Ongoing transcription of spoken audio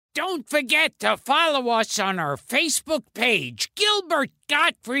Don't forget to follow us on our Facebook page, Gilbert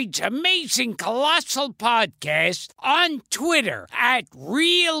Gottfried's Amazing Colossal Podcast, on Twitter at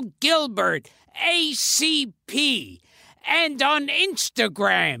RealGilbertACP, and on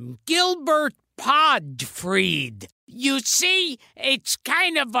Instagram, Gilbert Podfried. You see, it's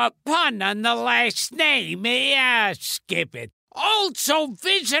kind of a pun on the last name. Yeah, skip it. Also,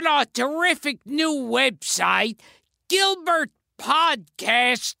 visit our terrific new website,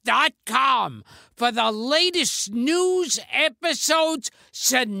 GilbertPodcast.com, for the latest news, episodes,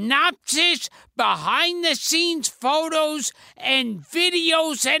 synopsis, behind-the-scenes photos, and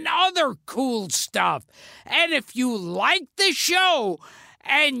videos, and other cool stuff. And if you like the show,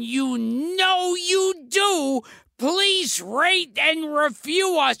 and you know you do, please rate and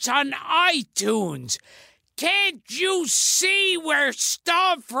review us on iTunes. Can't you see we're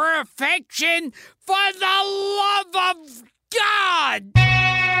starved for affection? For the love of God!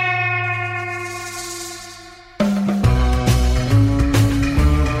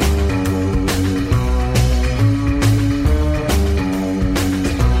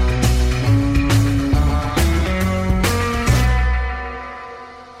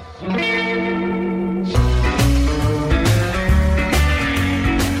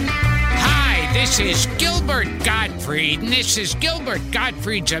 This is Gilbert Gottfried, and this is Gilbert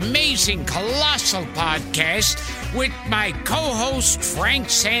Gottfried's Amazing Colossal Podcast with my co-host Frank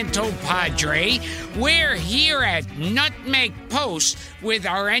Santopadre. We're here at Nutmeg Post with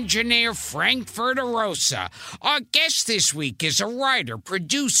our engineer Frank Verderosa. Our guest this week is a writer,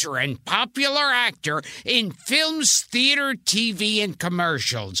 producer, and popular actor in films, theater, TV, and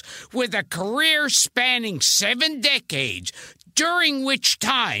commercials, with a career spanning 7 decades, during which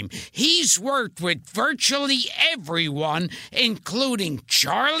time he's worked with virtually everyone, including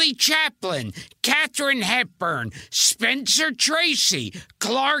Charlie Chaplin, Katharine Hepburn, Spencer Tracy,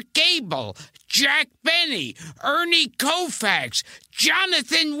 Clark Gable, Jack Benny, Ernie Koufax,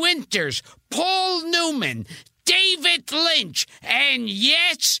 Jonathan Winters, Paul Newman, David Lynch, and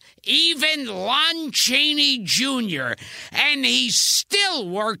yes, even Lon Chaney Jr., and he's still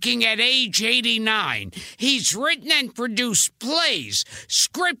working at age 89. He's written and produced plays,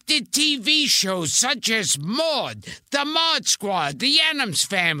 scripted TV shows such as Maude, The Mod Squad, The Addams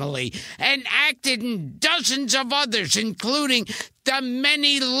Family, and acted in dozens of others, including The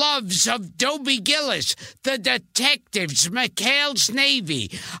Many Loves of Dobie Gillis, The Detectives, McHale's Navy,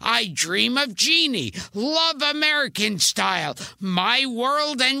 I Dream of Jeannie, Love American Style, My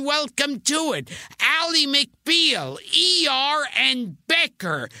World and Welcome to It, Ally McBeal, E.R. and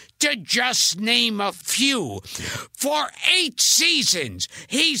Becker, to just name a few. For 8 seasons,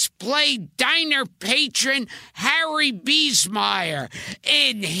 he's played diner patron Harry Biesmeyer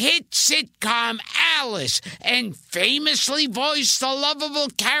in hit sitcom Alice, and famously voiced the lovable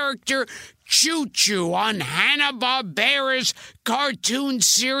character Choo Choo on Hanna-Barbera's cartoon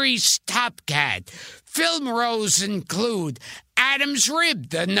series Top Cat. Film roles include Adam's Rib,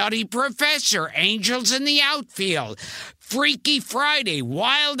 The Nutty Professor, Angels in the Outfield, Freaky Friday,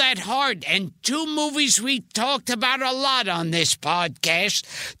 Wild at Heart, and 2 movies we talked about a lot on this podcast,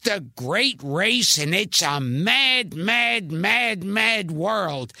 The Great Race, and It's a Mad, Mad, Mad, Mad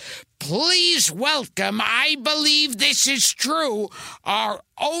World. Please welcome, I believe this is true, our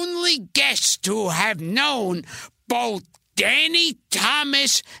only guest to have known both Danny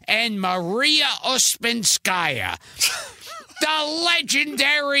Thomas and Maria Ospinskaya, the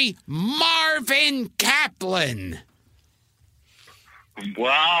legendary Marvin Kaplan.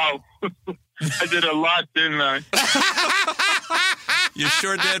 Wow. I did a lot, didn't I? You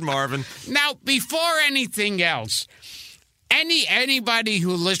sure did, Marvin. Now, before anything else, anybody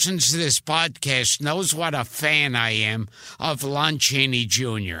who listens to this podcast knows what a fan I am of Lon Chaney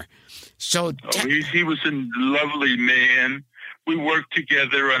Jr. So he was a lovely man. We worked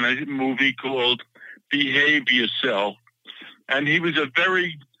together on a movie called Behave Yourself, and he was a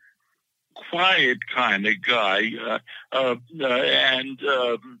very quiet kind of guy. I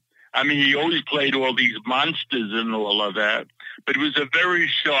mean, he always played all these monsters and all of that, but he was a very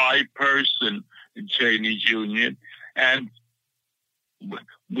shy person, Chaney Jr., and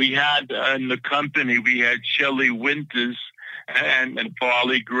we had in the company, we had Shelley Winters and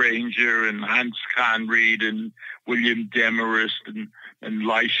Farley Granger and Hans Conried and William Demarest and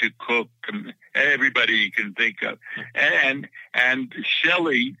Elisha Cook and everybody you can think of. And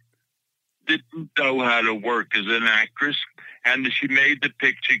Shelley didn't know how to work as an actress, and she made the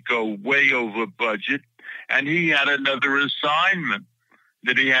picture go way over budget, and he had another assignment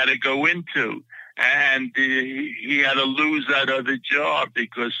that he had to go into. And he had to lose that other job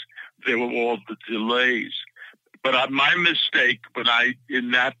because there were all the delays. But my mistake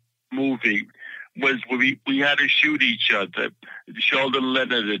in that movie was we had to shoot each other, Sheldon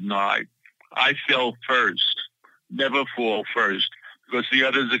Leonard and I. I fell first. Never fall first, because the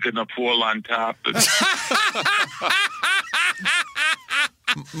others are going to fall on top of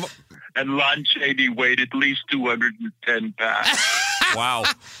me. And Lon Chaney weighed at least 210 pounds. Wow.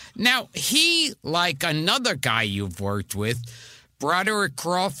 Now, he, like another guy you've worked with, Broderick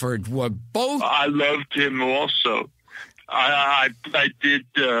Crawford, were both... I loved him also. I did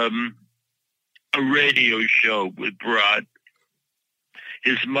a radio show with Brod.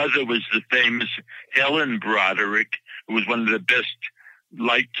 His mother was the famous Helen Broderick, who was one of the best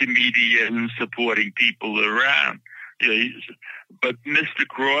light comedians supporting people around. But Mr.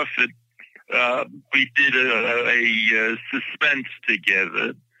 Crawford, we did a suspense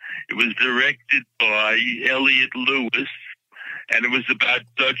together. It was directed by Elliot Lewis, and it was about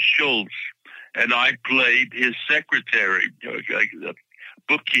Dutch Schultz. And I played his secretary, the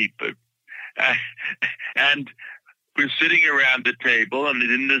bookkeeper. And we're sitting around the table, and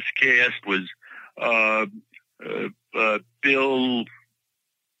in this cast was Bill,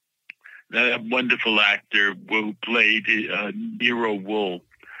 that wonderful actor who played Nero Wolfe,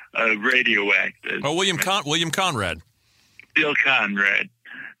 a radio actor. Oh, William Conrad. Bill Conrad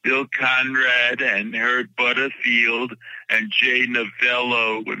and Herb Butterfield and Jay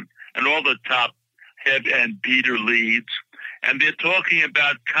Novello and all the top and Peter Leeds. And they're talking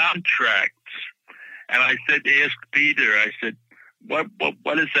about contracts. And I asked Peter, I said, what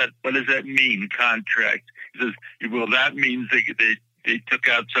is that? What does that mean, contract? He says, well, that means they took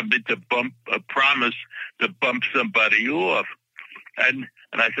out something to bump a promise to bump somebody off. And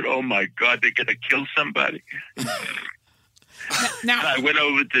I said, oh my God, they're going to kill somebody. Now, and I went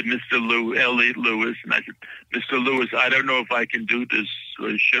over to Mr. Elliot Lewis, and I said, Mr. Lewis, I don't know if I can do this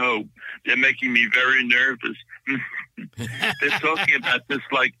show. They're making me very nervous. They're talking about this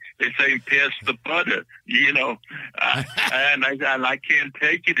like they're saying pass the butter, and I can't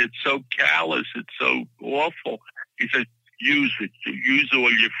take it. It's so callous. It's so awful. He said, use it. Use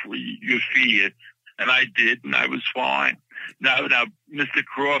all your fear. And I did, and I was fine. Now, Mr.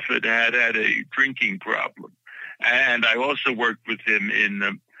 Crawford had a drinking problem. And I also worked with him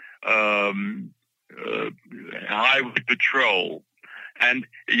in Highway Patrol. And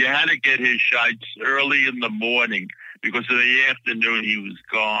you had to get his shots early in the morning because in the afternoon he was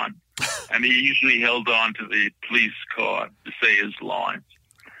gone. And he usually held on to the police car to say his lines.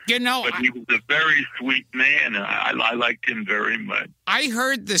 But he was a very sweet man, and I liked him very much. I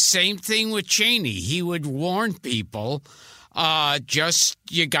heard the same thing with Chaney. He would warn people,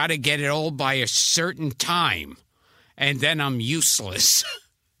 you got to get it all by a certain time. And then I'm useless,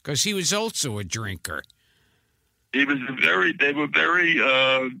 because he was also a drinker. They were very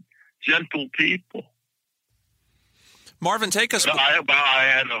gentle people. Marvin, take us. I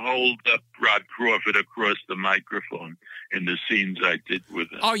had to hold up Rod Crawford across the microphone in the scenes I did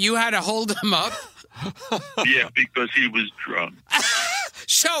with him. Oh, you had to hold him up? Yeah, because he was drunk.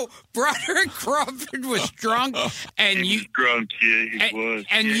 So Broderick Crawford was drunk, and he was drunk. Yeah, he was.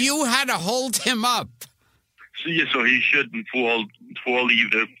 And you had to hold him up. So he shouldn't fall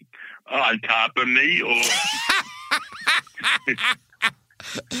either on top of me or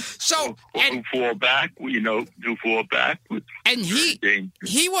fall back. To fall backwards. And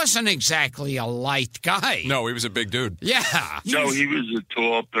he wasn't exactly a light guy. No, he was a big dude. Yeah. He was a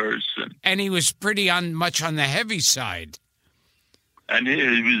tall person, and he was pretty much on the heavy side. And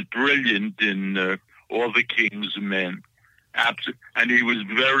he was brilliant in All the King's Men. And he was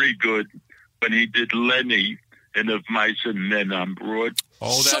very good when he did Lenny in Of Mice and Men on Broadway.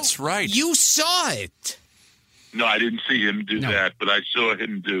 Oh, that's right. You saw it. No, I didn't see him do that, but I saw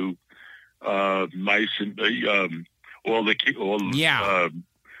him do Mice and All the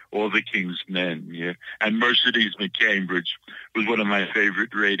King's Men. Yeah, and Mercedes McCambridge was one of my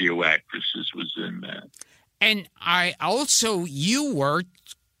favorite radio actresses. Was in that. And you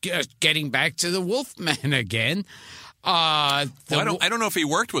worked, getting back to the Wolfman again. I don't know if he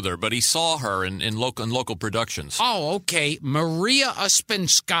worked with her, but he saw her in local productions. Oh, okay. Maria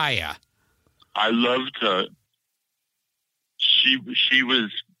Ospinskaya. I loved her. She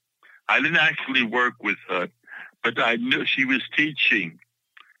was. I didn't actually work with her, but I knew she was teaching,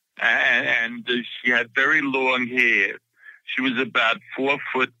 and she had very long hair. She was about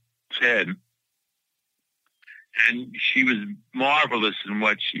 4'10", and she was marvelous in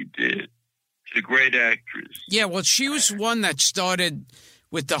what she did. She's a great actress. Yeah, well, she was one that started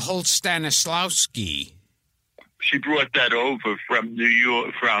with the whole Stanislavski. She brought that over from New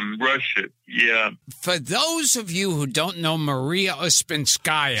York, from Russia. Yeah. For those of you who don't know Maria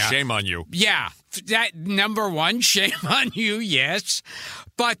Ospinskaya, shame on you. Yeah, That number one, shame on you, yes.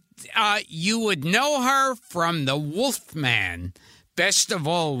 But you would know her from The Wolfman, best of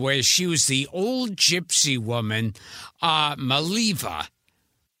all, where she was the old gypsy woman, Maliva.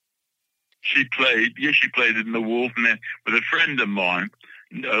 She played in The Wolfman with a friend of mine,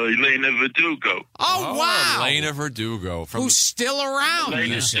 Elena Verdugo. Oh, wow. Elena Verdugo. Who's still around.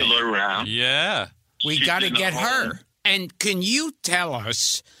 Elena's still around. Yeah. We got to get her. And can you tell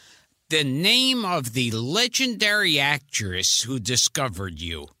us the name of the legendary actress who discovered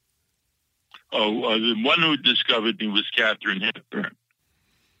you? Oh, the one who discovered me was Katharine Hepburn.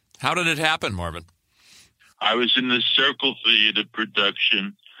 How did it happen, Marvin? I was in the Circle Theater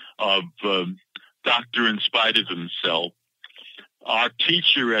production of Doctor in Spite of Himself. Our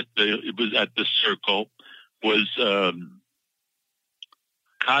teacher at the Circle was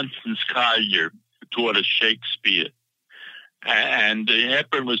Constance Collier, who taught us Shakespeare. And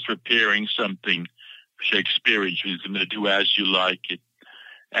Hepburn was preparing something Shakespearean. She was going to do As You Like It.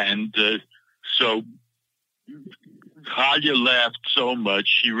 And so Collier laughed so much,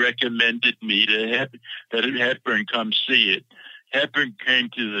 she recommended me that Hepburn come see it. Hepburn came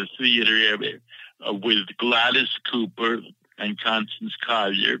to the theater with Gladys Cooper and Constance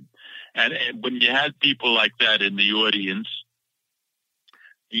Collier. And when you had people like that in the audience,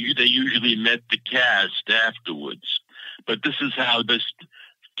 they usually met the cast afterwards. But this is how this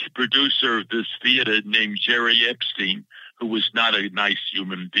producer of this theater named Jerry Epstein, who was not a nice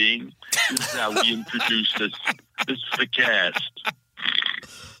human being, this is how he introduced us. This is the cast.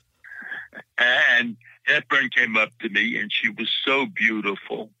 And Hepburn came up to me, and she was so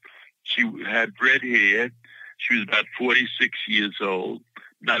beautiful. She had red hair. She was about 46 years old,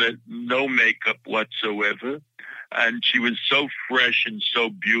 no makeup whatsoever. And she was so fresh and so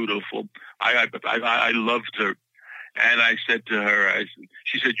beautiful. I loved her. And I said to her,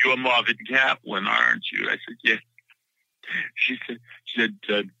 she said, "You're Marvin Kaplan, aren't you?" I said, "Yeah." She said,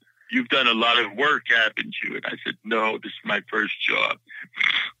 "You've done a lot of work, haven't you?" And I said, "No, this is my first job."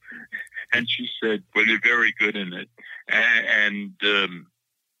 And she said, "Well, you're very good in it." And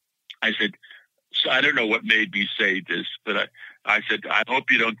I said, so I don't know what made me say this, but I said, "I hope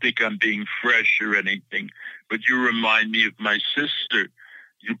you don't think I'm being fresh or anything, but you remind me of my sister.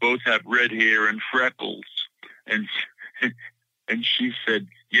 You both have red hair and freckles." And she said,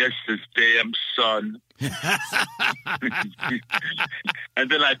 "Yes, this damn sun." And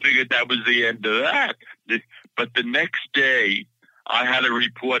then I figured that was the end of that. But the next day, I had to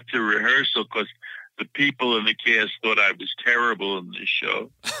report to rehearsal because the people in the cast thought I was terrible in the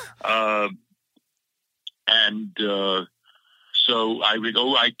show. So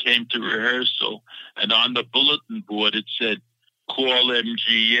I came to rehearsal, and on the bulletin board it said, "Call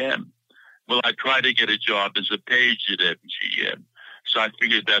MGM." Well, I tried to get a job as a page at MGM, so I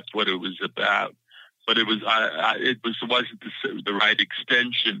figured that's what it was about. But it wasn't the right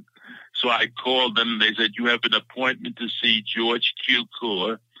extension. So I called them. They said, "You have an appointment to see George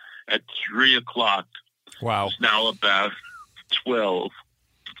Cukor at 3:00. Wow. It's now about 12.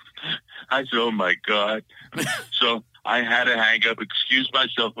 I said, "Oh my God." So I had to hang up, excuse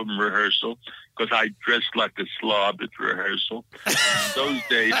myself from rehearsal, because I dressed like a slob at rehearsal. In those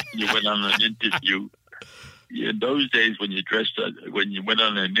days, when you went on an interview, when you went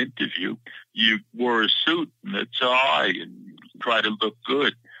on an interview, you wore a suit and a tie and try to look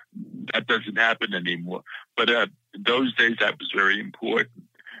good. That doesn't happen anymore. But in those days, that was very important.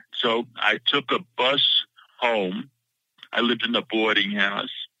 So I took a bus home. I lived in a boarding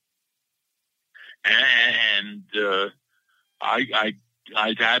house. And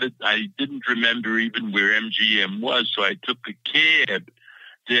I didn't remember even where MGM was, so I took a cab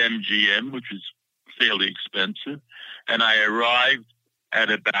to MGM, which was fairly expensive, and I arrived at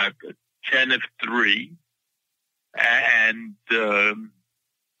about 3:10, and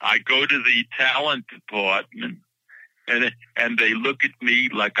I go to the talent department, and they look at me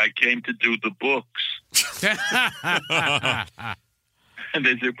like I came to do the books. And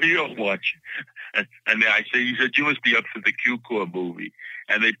they said, "We don't watch." And he said, "You must be up for the Cukor movie."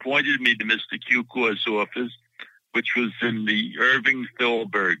 And they pointed me to Mr. Cukor's office, which was in the Irving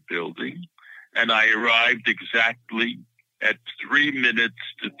Thalberg building. And I arrived exactly at 3 minutes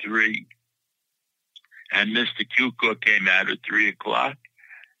to 3. And Mr. Cukor came out at 3:00.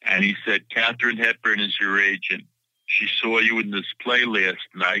 And he said, "Katharine Hepburn is your agent. She saw you in this play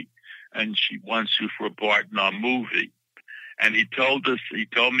last night, and she wants you for a part in our movie." And he told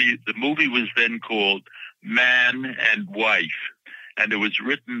me the movie was then called Man and Wife. And it was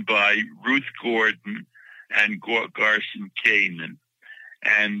written by Ruth Gordon and Garson Kanin.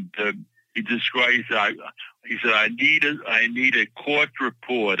 And he describes, he said, I need a court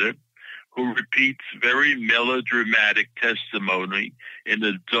reporter who repeats very melodramatic testimony in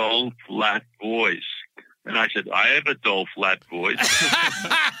a dull, flat voice. And I said, I have a dull, flat voice.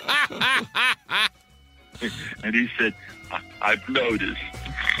 And he said, I've noticed.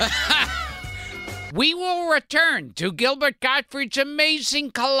 We will return to Gilbert Gottfried's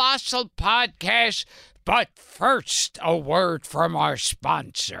amazing Colossal podcast, but first, a word from our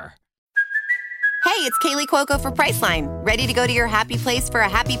sponsor. Hey, it's Kaylee Cuoco for Priceline. Ready to go to your happy place for a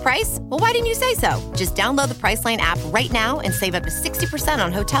happy price? Well, why didn't you say so? Just download the Priceline app right now and save up to 60%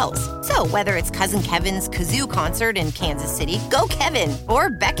 on hotels. So whether it's Cousin Kevin's Kazoo Concert in Kansas City, go Kevin, or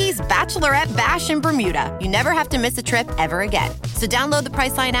Becky's Bachelorette Bash in Bermuda, you never have to miss a trip ever again. So download the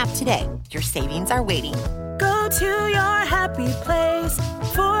Priceline app today. Your savings are waiting. Go to your happy place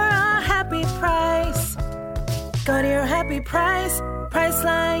for a happy price. Go to your happy price,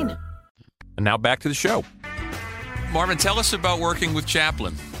 Priceline. And now back to the show. Marvin, tell us about working with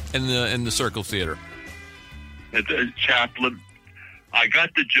Kaplan in the Circle Theater. As Kaplan, I got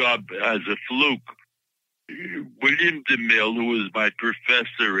the job as a fluke. William DeMille, who was my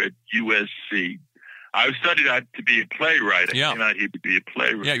professor at USC, I studied out to be a playwright. I came out here to be a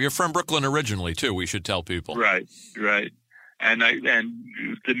playwright. Yeah, you're from Brooklyn originally, too, we should tell people. Right. And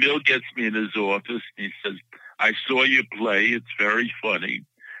DeMille gets me in his office, and he says, I saw you play. It's very funny.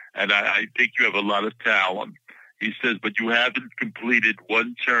 And I think you have a lot of talent. He says, but you haven't completed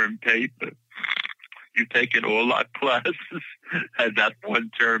one term paper. You've taken all our classes and not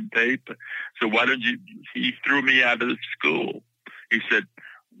one term paper. So why don't you, he threw me out of the school. He said,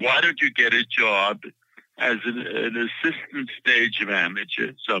 why don't you get a job as an assistant stage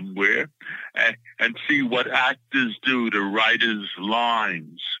manager somewhere and see what actors do to writers'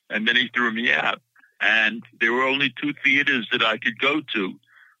 lines? And then he threw me out. And there were only two theaters that I could go to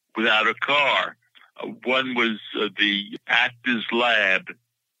without a car. One was the Actors Lab,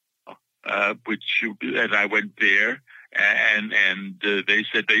 and I went there, and they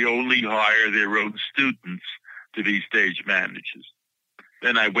said they only hire their own students to be stage managers.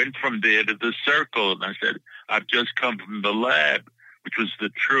 Then I went from there to the Circle, and I said, I've just come from the lab, which was the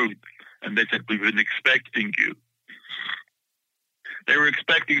truth. And they said, we've been expecting you. They were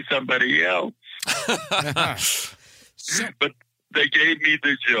expecting somebody else. But they gave me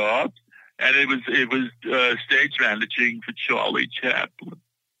the job, and it was stage managing for Charlie Chaplin.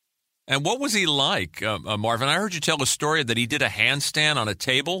 And what was he like, Marvin? I heard you tell a story that he did a handstand on a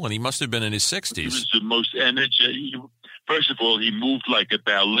table, and he must have been in his 60s. He was the most energetic. First of all, he moved like a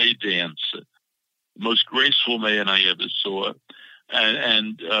ballet dancer, the most graceful man I ever saw.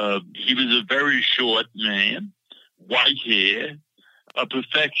 And he was a very short man, white hair, a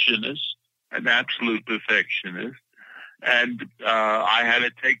perfectionist, an absolute perfectionist. And I had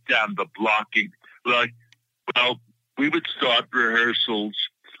to take down the blocking. Well, we would start rehearsals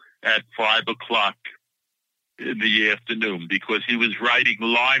at 5 o'clock in the afternoon because he was writing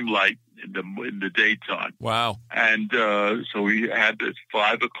Limelight in the daytime. Wow! And so we had at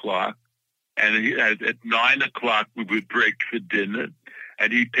 5 o'clock, and at 9 o'clock we would break for dinner,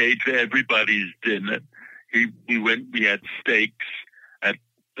 and he paid for everybody's dinner. We had steaks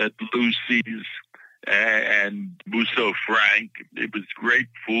at Lucy's and Musso Frank. It was great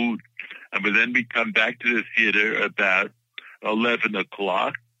food. And then we'd come back to the theater about 11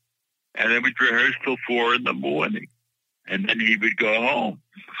 o'clock, and then we'd rehearse till 4 in the morning. And then he would go home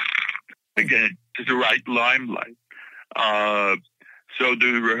again to write Limelight. So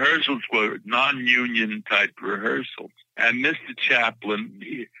the rehearsals were non-union type rehearsals. And Mr.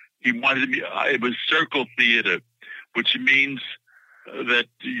 Chaplin, he wanted me, it was Circle Theater, which means that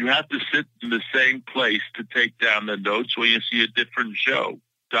you have to sit in the same place to take down the notes when you see a different show.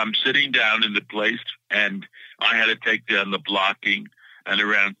 So I'm sitting down in the place, and I had to take down the blocking. And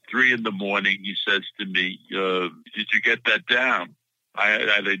around 3 in the morning, he says to me, did you get that down? I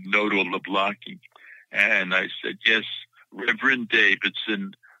had to note all the blocking. And I said, yes, Reverend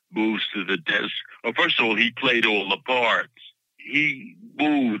Davidson moves to the desk. Well, first of all, he played all the parts. He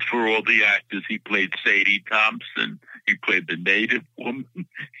moved for all the actors. He played Sadie Thompson. He played the native woman.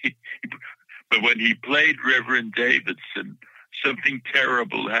 But when he played Reverend Davidson, something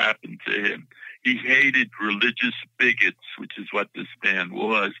terrible happened to him. He hated religious bigots, which is what this man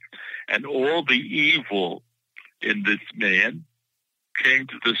was. And all the evil in this man came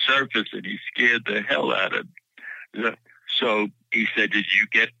to the surface, and he scared the hell out of him. So he said, did you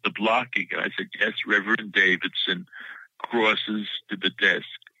get the blocking? And I said, yes, Reverend Davidson crosses to the desk.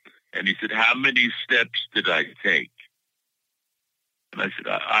 And he said, how many steps did I take? And I said,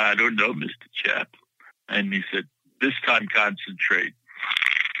 I don't know, Mr. Chaplin. And he said, this time concentrate.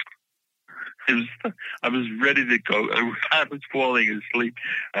 I was ready to go. I was falling asleep.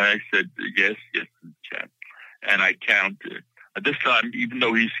 And I said, yes, Chap. And I counted. This time, even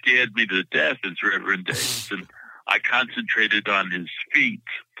though he scared me to death, as Reverend Davidson, I concentrated on his feet.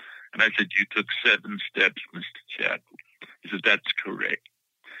 And I said, you took 7 steps, Mr. Chaplin. He said, that's correct.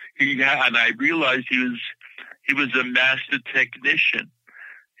 And I realized he was a master technician.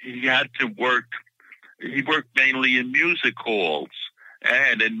 He had to work. He worked mainly in music halls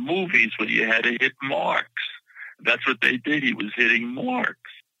and in movies where you had to hit marks. That's what they did. He was hitting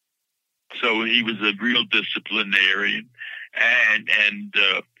marks. So he was a real disciplinarian, and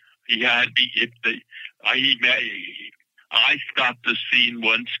he had me. I stopped the scene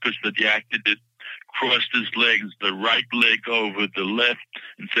once because the actor crossed his legs, the right leg over the left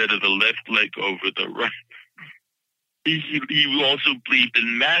instead of the left leg over the right. He also believed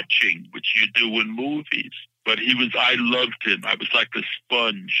in matching, which you do in movies. But I loved him. I was like a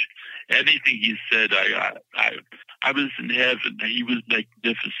sponge. Anything he said, I was in heaven. He was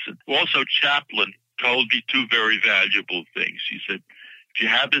magnificent. Also, Chaplin told me 2 very valuable things. He said, if you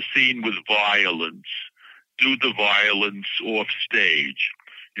have a scene with violence, do the violence off stage.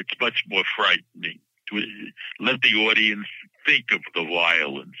 It's much more frightening. Let the audience think of the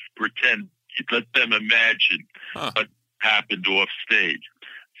violence. Pretend. Let them imagine what happened off stage.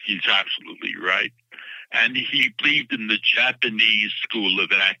 He's absolutely right. And he believed in the Japanese school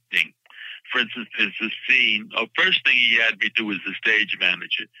of acting. For instance, there's a scene. First thing he had me do as the stage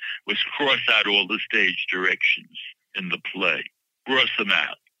manager was cross out all the stage directions in the play. Cross them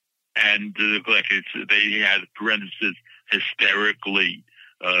out. And they had parentheses, hysterically,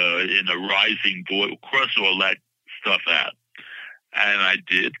 in a rising voice. Cross all that stuff out. And I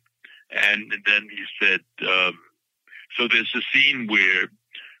did. And then he said, so there's a scene where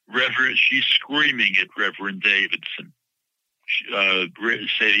she's screaming at Reverend Davidson,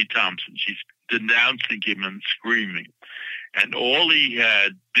 Sadie Thompson. She's denouncing him and screaming. And all he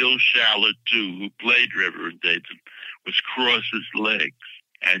had Bill Shallot do, who played Reverend Davidson, was cross his legs.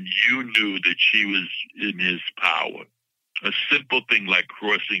 And you knew that she was in his power. A simple thing like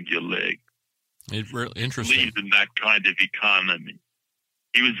crossing your leg. Interesting. Believed in that kind of economy.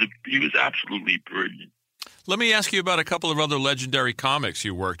 He was absolutely brilliant. Let me ask you about a couple of other legendary comics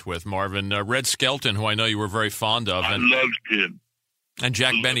you worked with, Marvin. Red Skelton, who I know you were very fond of. I loved him. And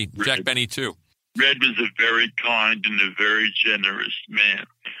Jack Benny. Red. Jack Benny, too. Red was a very kind and a very generous man.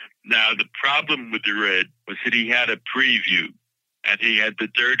 Now, the problem with Red was that he had a preview, and he had the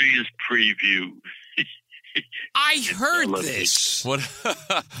dirtiest preview. I heard this. What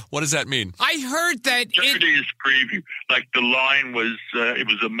does that mean? I heard that dirtiest preview. Like the line was, it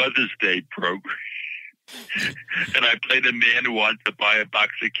was a Mother's Day program. And I played a man who wanted to buy a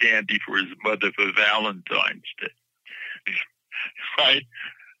box of candy for his mother for Valentine's Day. Right?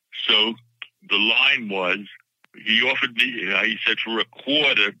 So the line was, he offered me, he said, for a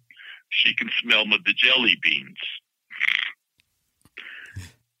quarter, she can smell the jelly beans.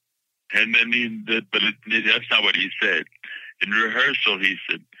 And then that's not what he said. In rehearsal, he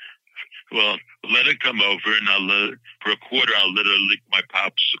said, well, let her come over and for a quarter, I'll let her lick my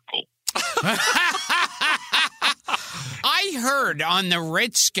popsicle. I heard on the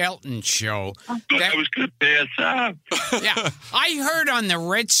Red Skelton show that I was going to pass out. Yeah, I heard on the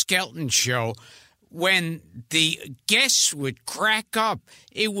Red Skelton show when the guests would crack up,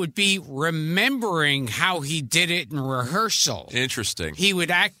 it would be remembering how he did it in rehearsal. Interesting. He would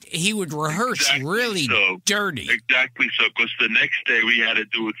rehearse exactly really dirty. Exactly so, because the next day we had to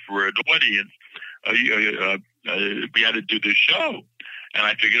do it for an audience. We had to do the show. And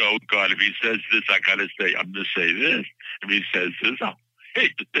I figured, oh, God, if he says this, I'm going to say this. If he says this, I'll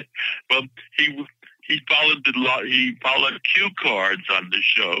hate it. Well, he followed cue cards on the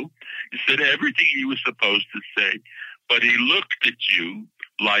show. He said everything he was supposed to say, but he looked at you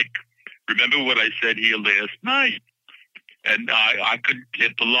like, remember what I said here last night? And I couldn't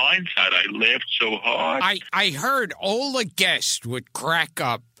get the lines out. I laughed so hard. I heard all the guests would crack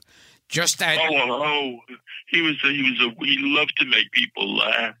up just at... He loved to make people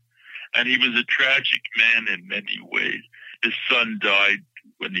laugh. And he was a tragic man in many ways. His son died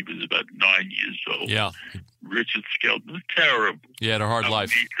when he was about 9 years old. Yeah. Richard Skelton was terrible. He had a hard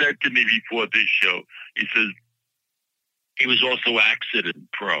life. He said to me before this show, he says, he was also accident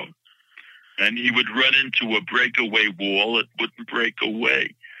prone. And he would run into a breakaway wall. It wouldn't break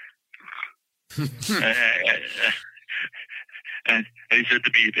away. And he said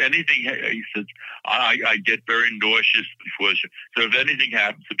to me, if anything, he said, I get very nauseous before show. So if anything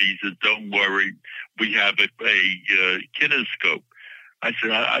happens to me, he says, don't worry, we have a kinescope. I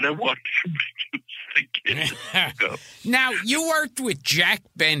said, I don't want to use the kinescope. Now, you worked with Jack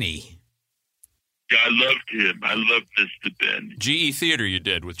Benny. Yeah, I loved him. I loved Mr. Benny. GE Theater you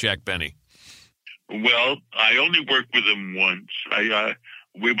did with Jack Benny. Well, I only worked with him once. It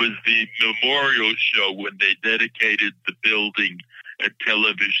was the memorial show when they dedicated the building at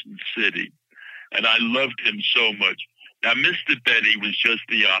Television City. And I loved him so much. Now, Mr. Benny was just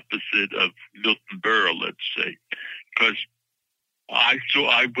the opposite of Milton Berle, let's say, because I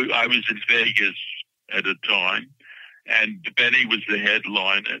was in Vegas at a time, and Benny was the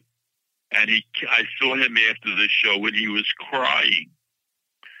headliner. And I saw him after the show, and he was crying.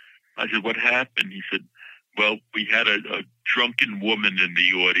 I said, "What happened?" He said, "Well, we had a drunken woman in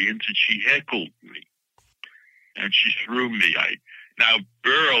the audience, and she heckled me, and she threw me." Now,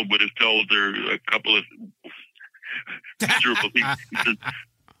 Burl would have told her a couple of miserable things.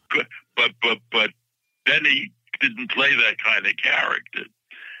 But Benny didn't play that kind of character,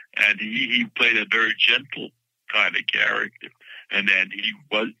 and he played a very gentle kind of character. And then he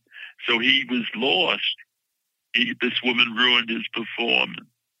was lost. This woman ruined his performance.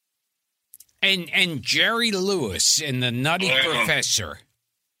 And Jerry Lewis in The Nutty Professor.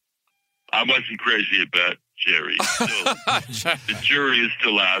 I wasn't crazy about Jerry. The jury is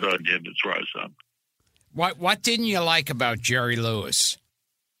still out on him as far as I'm. What didn't you like about Jerry Lewis?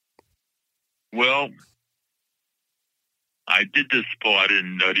 Well, I did this part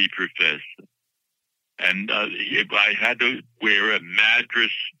in Nutty Professor, and I had to wear a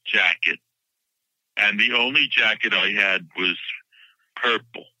madras jacket, and the only jacket I had was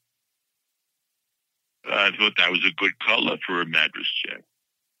purple. I thought that was a good color for a madras jacket.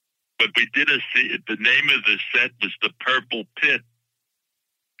 But we did the name of the set was the Purple Pit.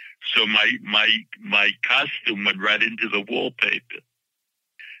 So my costume went right into the wallpaper.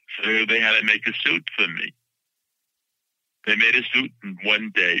 So they had to make a suit for me. They made a suit in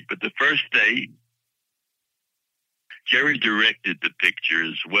one day, but the first day, Jerry directed the picture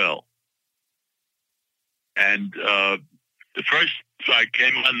as well. And so I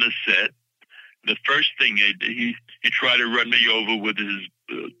came on the set. The first thing he tried to run me over with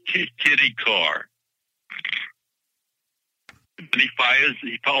his kiddie car. And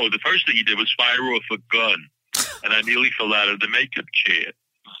the first thing he did was fire off a gun, and I nearly fell out of the makeup chair.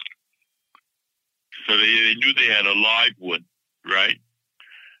 So they knew they had a live one, right?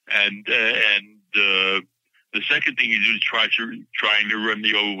 And the second thing he did was trying to run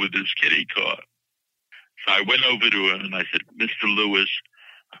me over with his kiddie car. So I went over to him and I said, "Mr. Lewis,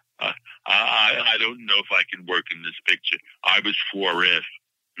 I don't know if I can work in this picture. I was 4F."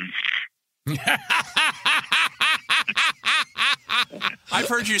 I've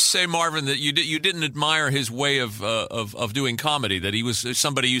heard you say, Marvin, that you didn't admire his way of doing comedy, that he was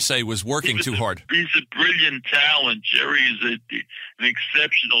somebody you say was working too hard. He's a brilliant talent. Jerry is an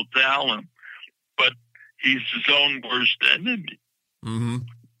exceptional talent, but he's his own worst enemy. Mm-hmm.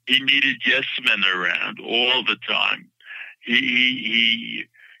 He needed yes men around all the time. He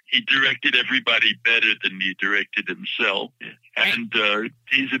directed everybody better than he directed himself. And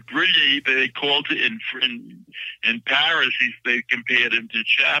he's a brilliant. They called it in Paris. They compared him to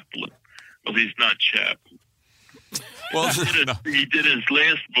Chaplin. Well, he's not Chaplin. Well, he did his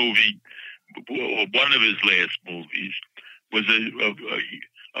last movie. One of his last movies was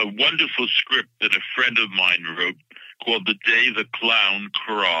a wonderful script that a friend of mine wrote called "The Day the Clown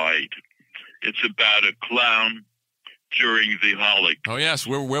Cried." It's about a clown during the Holocaust. Oh yes,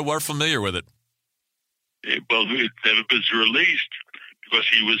 we're familiar with it. It was released because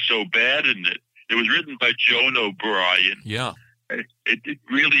he was so bad in it. It was written by Joan O'Brien. Yeah, it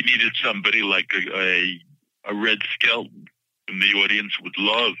really needed somebody like a Red Skelton in the audience would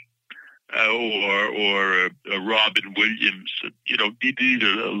love, or a Robin Williams. You know, he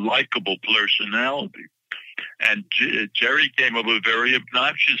needed a likable personality. And Jerry came up with very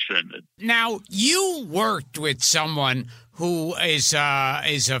obnoxious in it. Now, you worked with someone who is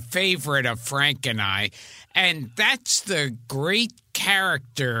a favorite of Frank and I, and that's the great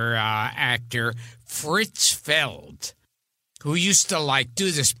character actor Fritz Feld, who used to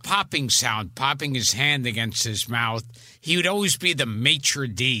do this popping sound, popping his hand against his mouth. He would always be the maitre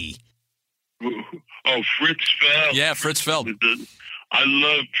d'. Oh, Fritz Feld. Yeah, Fritz Feld. I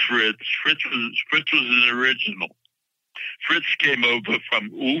loved Fritz. Fritz was an original. Fritz came over from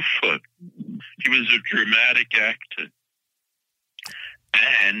Ufa. He was a dramatic actor,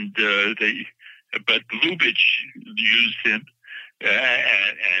 and but Lubitsch used him,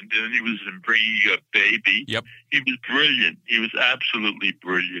 and then he was in Bringing Up Baby. Yep, he was brilliant. He was absolutely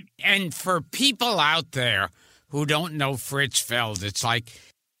brilliant. And for people out there who don't know Fritz Feld, it's like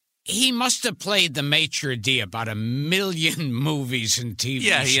he must have played the maitre d' about 1 million movies and TV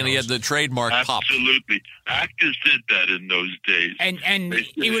shows. He had the trademark pop. Absolutely. Actors did that in those days. And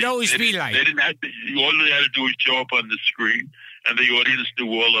he would always be like... They didn't have to... All they had to do was show up on the screen, and the audience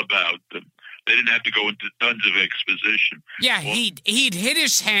knew all about them. They didn't have to go into tons of exposition. Yeah, he'd hit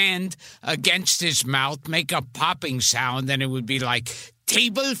his hand against his mouth, make a popping sound, and it would be like,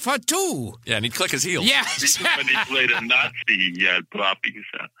 table for two. Yeah, and he'd click his heels. Yes. When he played a Nazi, he had popping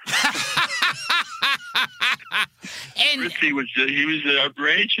sound. And he was an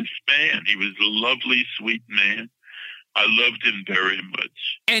outrageous man. He was a lovely, sweet man. I loved him very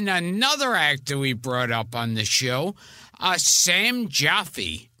much. And another actor we brought up on the show, Sam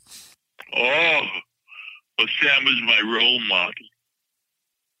Jaffe. Oh, well, Sam was my role model.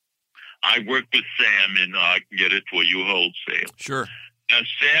 I worked with Sam in I Can Get It For You Wholesale. Sure. Now,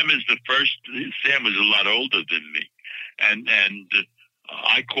 Sam was a lot older than me. And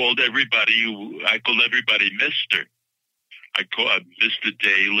I called everybody Mr. I called Mr.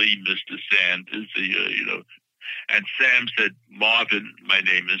 Daly, Mr. Sanders, and Sam said, Marvin, my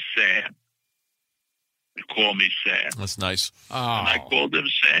name is Sam. Call me Sam. That's nice. Oh. And I called him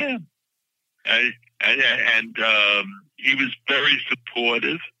Sam. And he was very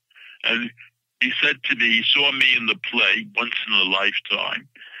supportive. And he said to me, he saw me in the play once in a lifetime.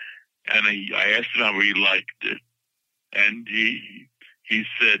 And I asked him how he liked it. And he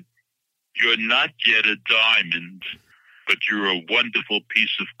said, you're not yet a diamond, but you're a wonderful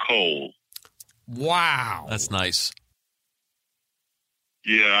piece of coal. Wow. That's nice.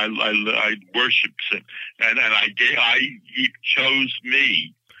 Yeah, I worship him. And he chose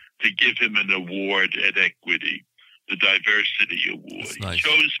me to give him an award at Equity, the Diversity Award. Nice. He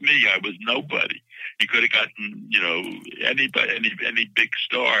chose me. I was nobody. He could have gotten, anybody, any big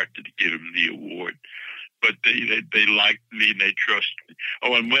star to give him the award. But they liked me and they trusted me.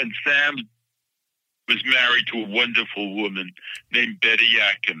 Oh, and when Sam was married to a wonderful woman named Betty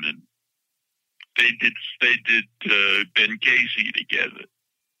Ackerman, they did Ben Casey together.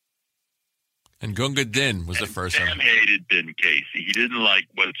 And Gunga Din was the first Sam one. hated Ben Casey. He didn't like,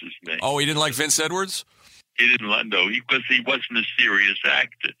 what's his name? Oh, he didn't like Vince Edwards? He didn't like, no, because he wasn't a serious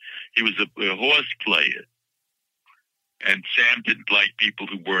actor. He was a horse player. And Sam didn't like people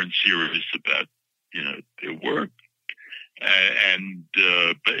who weren't serious about, their work. And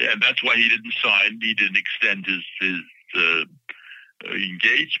that's why he didn't sign. He didn't extend his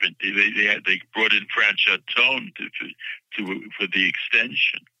engagement. They brought in Fran Chatone for the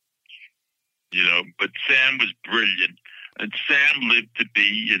extension. But Sam was brilliant. And Sam lived to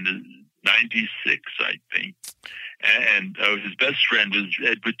be in 96, I think. And his best friend was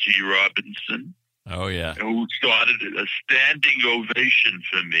Edward G. Robinson. Oh, yeah. Who started a standing ovation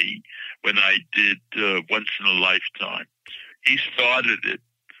for me when I did Once in a Lifetime. He started it.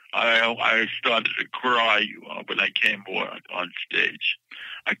 I started to cry when I came on stage.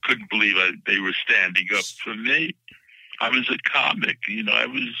 I couldn't believe they were standing up for me. I was a comic,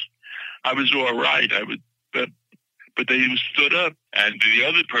 I was all right. But they stood up. And the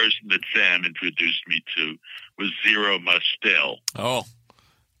other person that Sam introduced me to was Zero Mostel. Oh,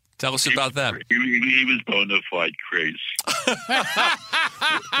 tell us about that. He was bona fide crazy.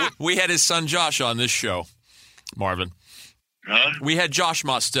 We had his son Josh on this show, Marvin. Huh? We had Josh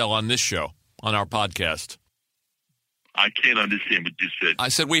Mostel on this show, on our podcast. I can't understand what you said. I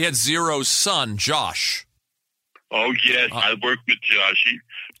said we had Zero's son, Josh. Oh, yes, I worked with Josh,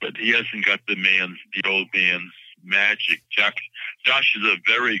 but he hasn't got the old man's magic. Josh is a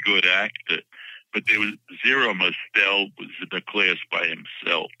very good actor, but Zero Mostel was in a class by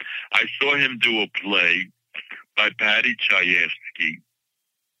himself. I saw him do a play by Patty Chayefsky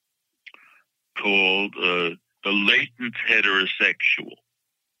called The Latent Heterosexual.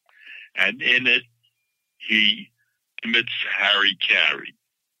 And in it, he commits Harry Carey.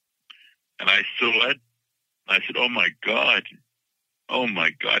 And I saw it. I said, oh, my God,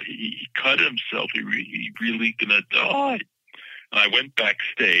 he cut himself. He really going to die. And I went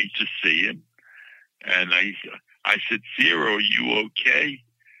backstage to see him. And I said, Zero, are you okay?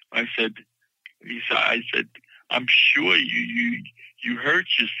 I said, I'm sure you hurt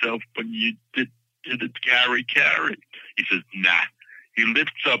yourself when you did it, Harry Carey. He says, nah. He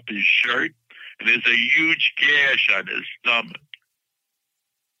lifts up his shirt, and there's a huge gash on his stomach.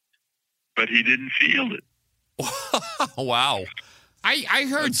 But he didn't feel it. Wow. I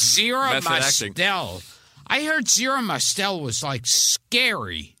heard Zero Mostel. I heard Zero Mostel was like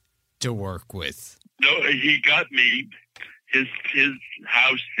scary to work with. No, he got me his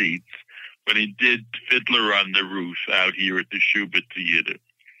house seats when he did Fiddler on the Roof out here at the Schubert Theater.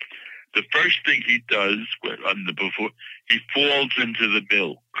 The first thing he does he falls into the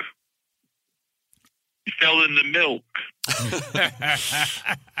milk. He fell in the milk.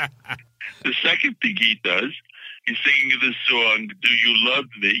 The second thing he does, he's singing the song, Do You Love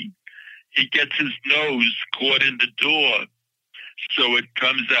Me? He gets his nose caught in the door. So it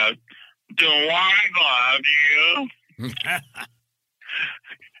comes out, Do I love you?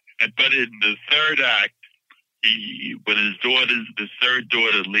 But in the third act, when the third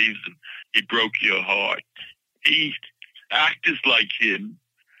daughter leaves him, he broke your heart. Actors like him,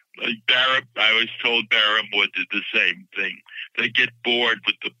 like I was told Barrymore did the same thing. They get bored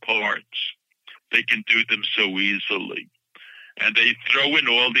with the parts. They can do them so easily. And they throw in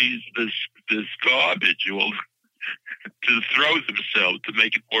all this garbage to throw themselves to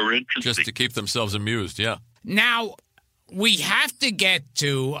make it more interesting. Just to keep themselves amused, yeah. Now, we have to get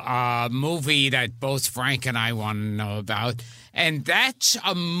to a movie that both Frank and I want to know about, and that's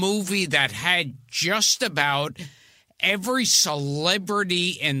a movie that had just about every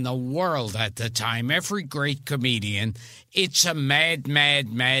celebrity in the world at the time, every great comedian. It's a mad,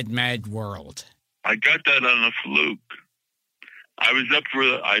 mad, mad, mad world. I got that on a fluke. I was up for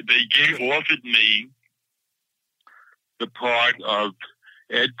they offered me the part of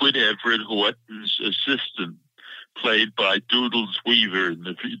Edward Everett Horton's assistant, played by Doodles Weaver in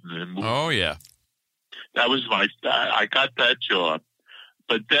the movie. Oh, yeah. That was I got that job.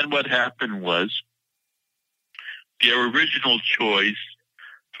 But then what happened was their original choice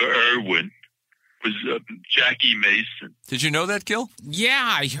for Irwin was Jackie Mason. Did you know that, Gil?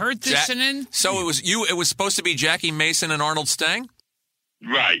 Yeah, I heard this. So it was supposed to be Jackie Mason and Arnold Stang?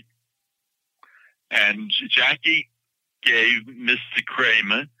 Right. And Jackie gave Mr.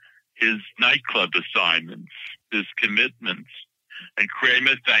 Kramer his nightclub assignments, his commitments, and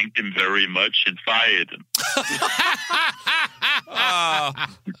Kramer thanked him very much and fired him.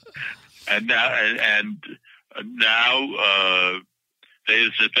 And now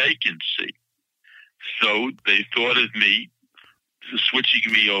there's a vacancy. So they thought of me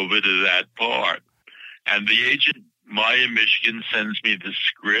switching me over to that part. And the agent, Maya Michigan, sends me the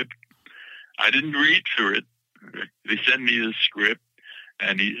script. I didn't read through it. They sent me the script,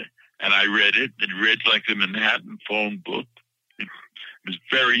 and I read it. It read like the Manhattan phone book. It was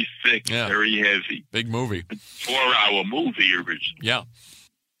very thick, very heavy. Big movie. 4-hour movie originally. Yeah.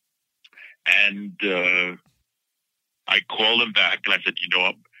 And I called him back, and I said,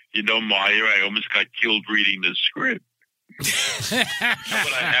 you know, Meyer, I almost got killed reading the script. You know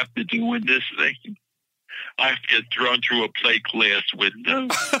what I have to do in this thing? I have to get thrown through a plate glass window.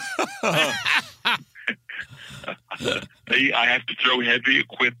 I have to throw heavy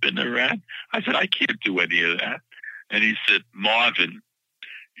equipment around. I said, I can't do any of that. And he said, Marvin,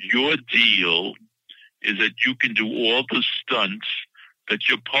 your deal is that you can do all the stunts that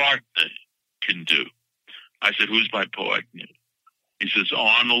your partner can do. I said, who's my partner? He says,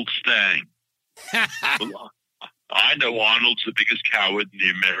 Arnold Stang. Well, I know Arnold's the biggest coward in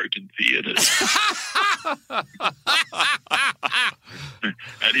the American theater.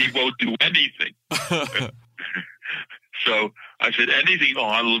 And he won't do anything. So I said, anything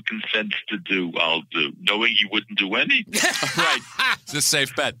Arnold consents to do, I'll do, knowing he wouldn't do anything. Right. It's a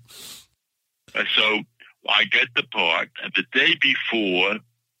safe bet. So I get the part, and the day before,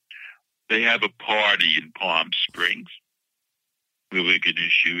 they have a party in Palm Springs where we're going to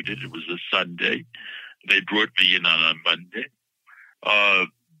shoot it. It was a Sunday. They brought me in on a Monday.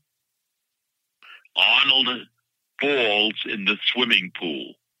 Arnold falls in the swimming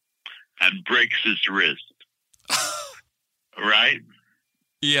pool and breaks his wrist. Right?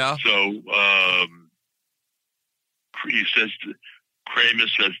 Yeah. So Kramer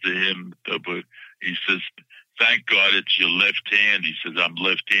says to him, he says, thank God it's your left hand. He says, I'm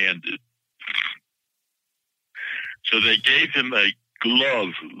left-handed. So they gave him a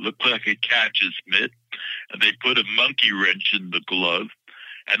glove, looked like a catcher's mitt, and they put a monkey wrench in the glove.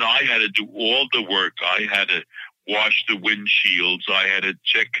 And I had to do all the work. I had to wash the windshields. I had to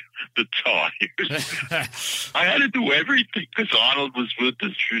check the tires. I had to do everything because Arnold was with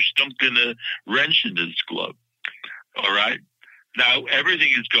us for stunking a wrench in his glove. All right? Now,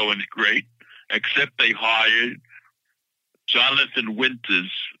 everything is going great, except they hired Jonathan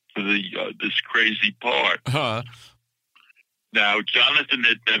Winters for this crazy part. Uh-huh. Now, Jonathan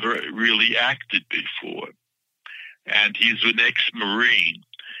had never really acted before, and he's an ex-Marine,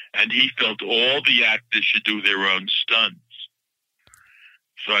 and he felt all the actors should do their own stunts.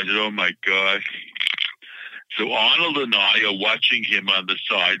 So I said, oh, my God. So Arnold and I are watching him on the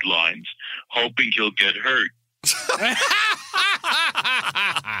sidelines, hoping he'll get hurt.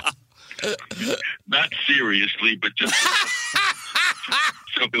 Not seriously, but just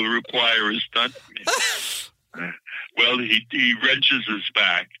so he'll require a stuntman. Well, he wrenches his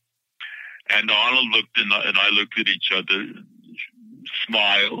back, And Arnold looked and I looked at each other,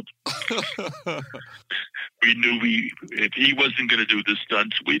 smiled. We knew if he wasn't going to do the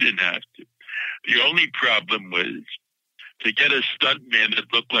stunts, we didn't have to. The only problem was to get a stuntman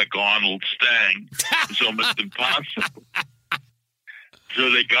that looked like Arnold Stang was almost impossible. So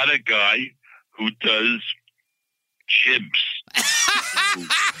they got a guy who does chimps.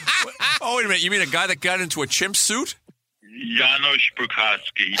 Oh, wait a minute. You mean a guy that got into a chimp suit? Janos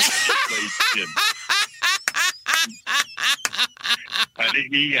Prokowski plays chimp. And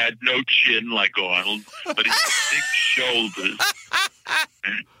he had no chin like Arnold, but he had big shoulders.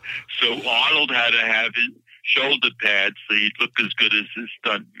 So Arnold had to have his shoulder pads so he'd look as good as his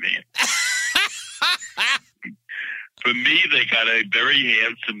stuntman. For me, they got a very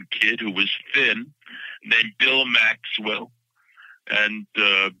handsome kid who was thin, named Bill Maxwell, and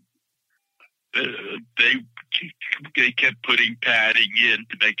they kept putting padding in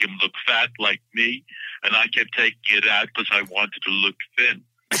to make him look fat like me, and I kept taking it out because I wanted to look thin.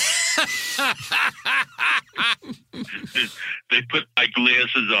 They put my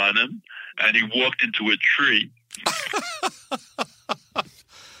glasses on him, and he walked into a tree.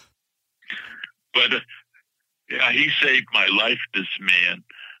 But he saved my life, this man,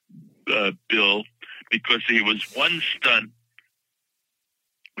 Bill, because he was one stunt,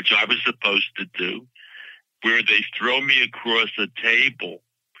 which I was supposed to do, where they throw me across a table,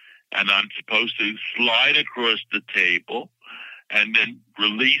 and I'm supposed to slide across the table and then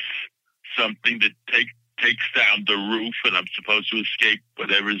release something that takes down the roof, and I'm supposed to escape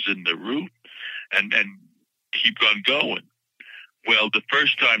whatever's in the roof and keep on going. Well, the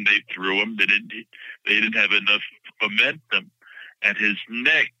first time they threw him, they didn't have enough momentum, and his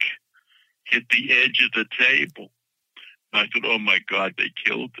neck hit the edge of the table. I thought, oh, my God, they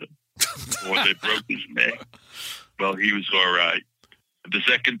killed him. Or they broke his neck. Well, he was all right. The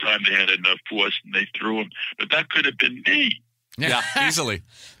second time they had enough force and they threw him. But that could have been me. Yeah, easily.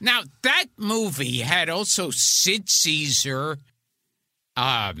 Now, that movie had also Sid Caesar,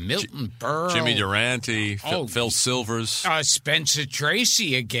 Milton Berle, Jimmy Durante, Phil Silvers. Spencer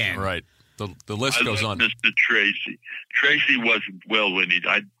Tracy again. Right. The list goes on. Mr. Tracy. Tracy wasn't well when he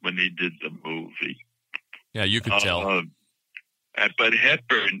did the movie. Yeah, you could tell. But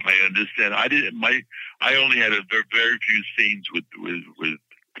Hepburn, I understand. I only had very few scenes with.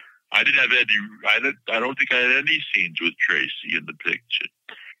 I didn't have any. I don't think I had any scenes with Tracy in the picture.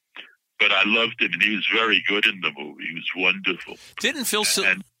 But I loved him, and he was very good in the movie. He was wonderful. Didn't Phil?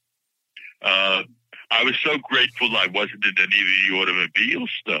 And I was so grateful I wasn't in any of the automobile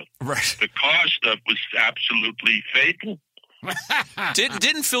stuff. Right. The car stuff was absolutely fatal.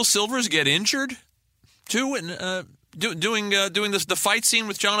 Didn't Phil Silvers get injured too? And doing the fight scene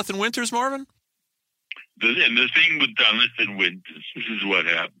with Jonathan Winters, Marvin? And the thing with Jonathan Winters, this is what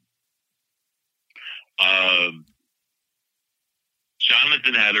happened.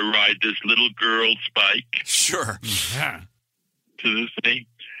 Jonathan had to ride this little girl Spike. Sure. Yeah. To the thing,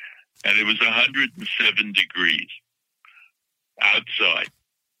 and it was 107 degrees outside,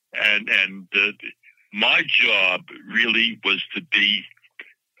 and my job really was to be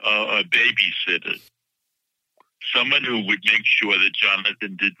a babysitter. Someone who would make sure that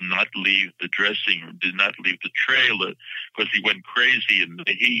Jonathan did not leave the dressing room, did not leave the trailer, because he went crazy in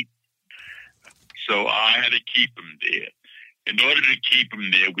the heat. So I had to keep him there. In order to keep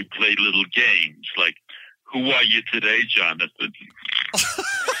him there, we played little games like, who are you today, Jonathan?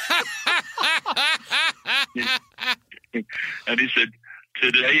 And he said,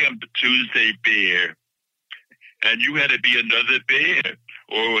 today I'm the Tuesday bear. And you had to be another bear,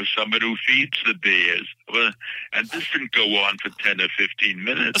 or someone who feeds the bears. And this didn't go on for 10 or 15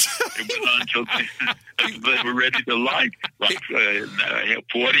 minutes. It went on until they were ready to like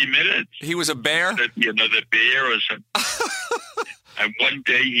 40 minutes. He was a bear? There'd be another bear or something. And one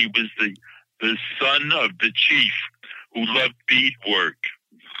day he was the son of the chief who loved beadwork.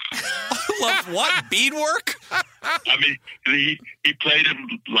 Loved what? Beadwork? I mean, he played him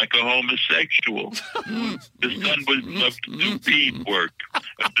like a homosexual. The son loved to do beadwork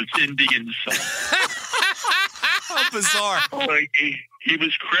of this Indian son. How bizarre. Like, he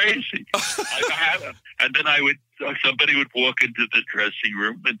was crazy. And then somebody would walk into the dressing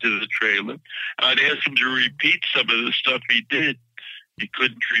room, into the trailer, and I'd ask him to repeat some of the stuff he did. He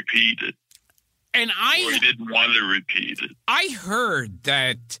couldn't repeat it. And or he didn't want to repeat it. I heard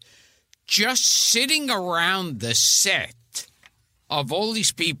that just sitting around the set of all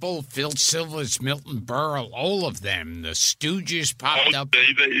these people, Phil Silvers, Milton Berle, all of them, the Stooges popped up.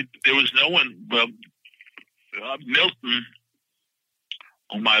 There was no one. Well, Milton,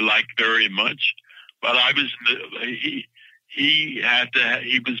 whom I liked very much, but he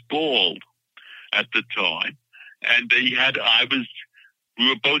was bald. at the time, and I was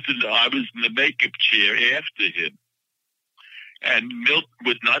in the makeup chair after him, and Milton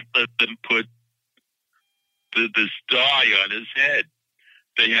would not let them put this dye on his head.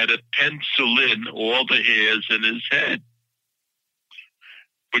 They had to pencil in all the hairs in his head,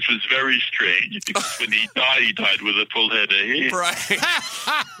 which was very strange because when he died with a full head of hair.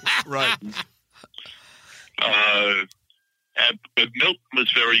 Right. But Milton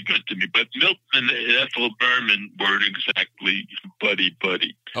was very good to me. But Milton and Ethel Merman weren't exactly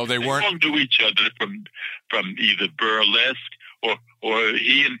buddy-buddy. Oh, they weren't? They all knew each other from either burlesque or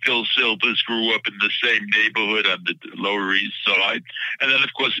he and Phil Silvers grew up in the same neighborhood on the Lower East Side. And then,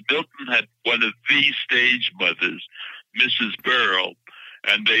 of course, Milton had one of the stage mothers, Mrs. Burl,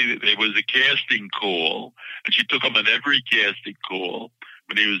 and there was a casting call, and she took him on every casting call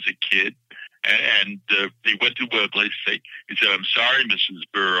when he was a kid. And he went to her place. He said, "I'm sorry, Mrs.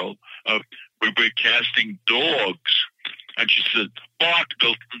 Burl, we're casting dogs." And she said, "Bark,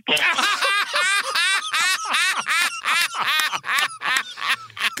 Milton, bark."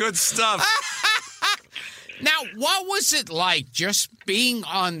 Good stuff. Now, what was it like just being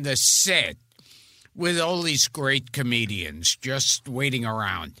on the set with all these great comedians just waiting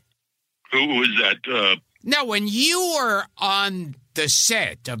around? Who was that? Now, when you were on the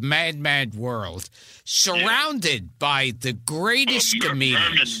set of Mad Mad World, surrounded by the greatest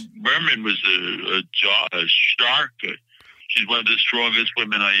comedians. Merman was a shark. She's one of the strongest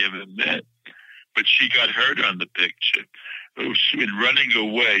women I ever met. But she got hurt on the picture. In running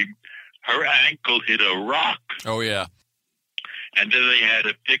away, her ankle hit a rock. Oh, yeah. And then they had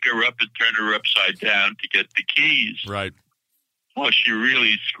to pick her up and turn her upside down to get the keys. Right. Well, she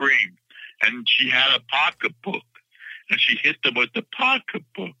really screamed. And she had a pocketbook. And she hit them with the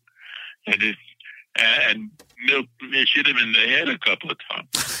pocketbook. And Milton hit him in the head a couple of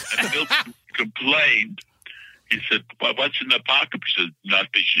times. And Milton complained. He said, "Well, what's in the pocketbook?" He said,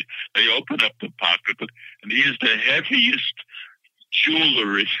 "Nothing." They opened up the pocketbook, and here's the heaviest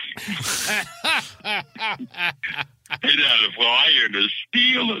jewelry made out of iron or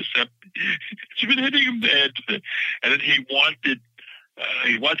steel or something. She's been hitting him there. And then he wanted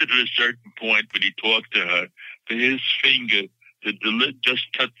at a certain point when he talked to her for his finger to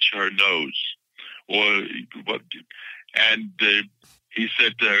just touch her nose. And he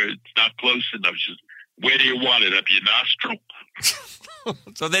said to her, "It's not close enough." She said, "Where do you want it? Up your nostril?"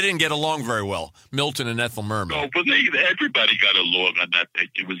 So they didn't get along very well, Milton and Ethel Merman. No, but everybody got along on that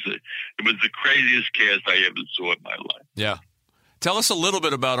picture. It was the craziest cast I ever saw in my life. Yeah. Tell us a little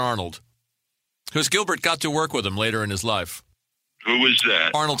bit about Arnold, because Gilbert got to work with him later in his life. Who was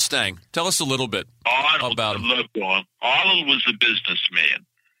that? Arnold Stang. Tell us a little bit about him. I loved Arnold. Arnold was a businessman.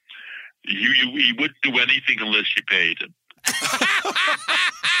 He wouldn't do anything unless you paid him.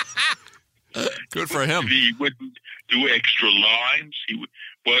 Good for him. He wouldn't do extra lines. He would,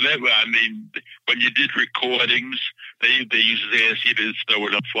 whatever. I mean, when you did recordings, they used to ask you to throw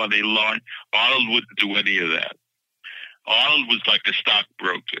in a funny line. Arnold wouldn't do any of that. Arnold was like a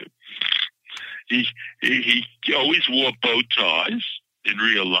stockbroker. He always wore bow ties in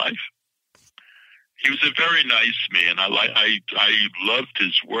real life. He was a very nice man. I loved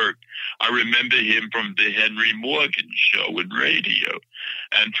his work. I remember him from the Henry Morgan show in radio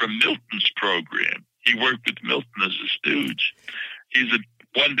and from Milton's program. He worked with Milton as a stooge. He's a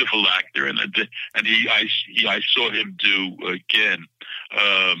wonderful actor, and I saw him do again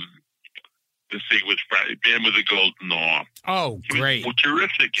the thing with Man with a Golden Arm. Oh, great.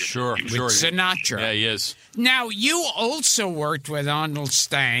 Terrific. Sure. With Sinatra. Yeah, he is. Now, you also worked with Arnold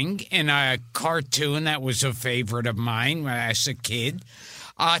Stang in a cartoon that was a favorite of mine as a kid,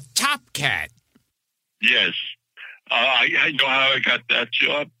 Top Cat. Yes. I know how I got that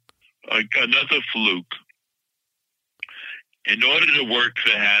job. Another fluke. In order to work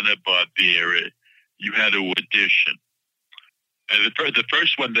for Hanna-Barbera, you had to audition. And the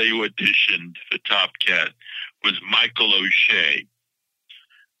first one they auditioned for Top Cat was Michael O'Shea.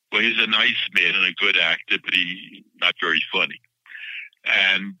 Well, he's a nice man and a good actor, but he's not very funny.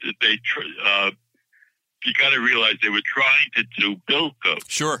 And you got to realize they were trying to do Bilko.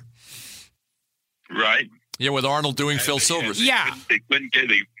 Sure. Right? Yeah, with Arnold doing Phil Silvers. Yeah. They wouldn't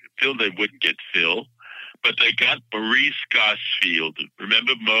get Phil, but they got Maurice Gosfield.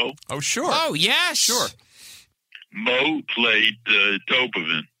 Remember Mo? Oh, sure. Oh, yes. Sure. Mo played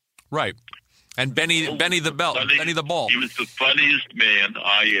Doberman. Right. And Benny the Ball. He was the funniest man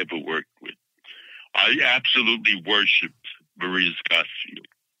I ever worked with. I absolutely worshipped Maurice Gosfield.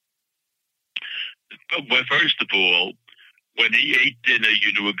 But first of all, when he ate dinner,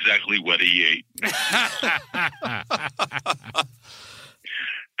 you knew exactly what he ate.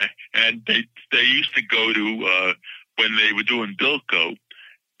 And they used to go to, when they were doing Bilko,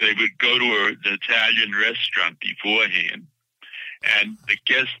 they would go to an Italian restaurant beforehand, and the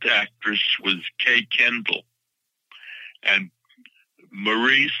guest actress was Kay Kendall. And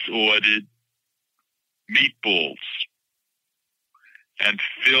Maurice ordered meatballs. And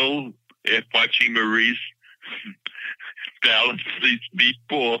Phil, if watching Maurice balance these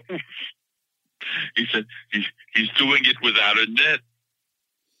meatballs, he said, he's doing it without a net.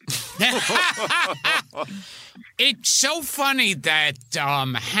 It's so funny that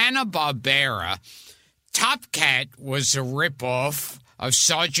Hanna-Barbera, Top Cat was a ripoff of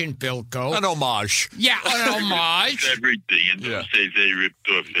Sergeant Bilko. An homage. Yeah, an homage. Everything. And Yeah. they ripped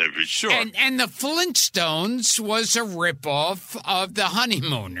off everything. Sure. And the Flintstones was a ripoff of the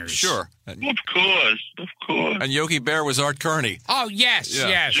Honeymooners. Sure. Of course. And Yogi Bear was Art Kearney. Oh, yes, Yeah.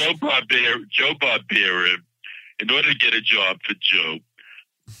 yes. Joe Barbera, in order to get a job for Joe,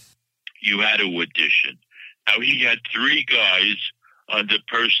 you had to audition. Now, he had 3 guys under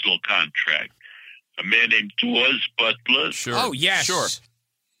personal contract. A man named Dawes Butler. Sure. Oh, yes. Sure.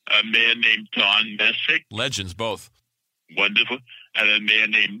 A man named Don Messick. Legends, both. Wonderful. And a man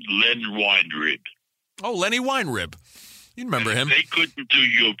named Len Weinrib. Oh, Lenny Weinrib. You remember him. If they couldn't do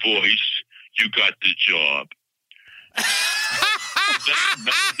your voice, you got the job.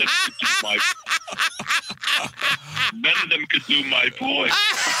 None of them could do my voice.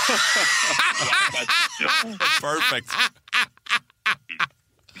 Perfect.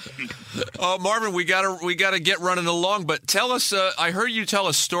 Marvin, we gotta get running along, but tell us. I heard you tell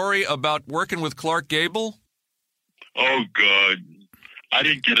a story about working with Clark Gable. Oh God, I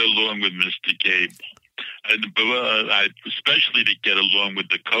didn't get along with Mr. Gable, and especially to get along with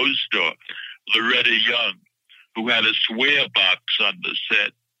the co-star Loretta Young, who had a swear box on the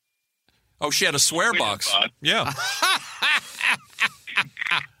set. Oh, she had a swear box. Yeah.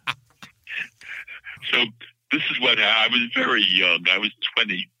 So this is what I was very young. I was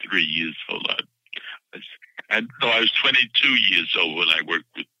 23 years old. I was 22 years old when I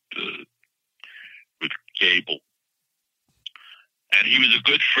worked with Gable. And he was a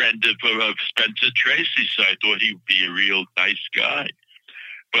good friend of Spencer Tracy, so I thought he would be a real nice guy.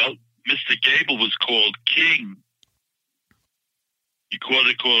 Well, Mr. Gable was called King. You called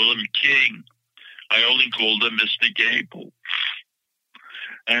him King. I only called him Mr. Gable.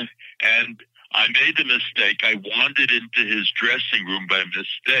 And I made the mistake. I wandered into his dressing room by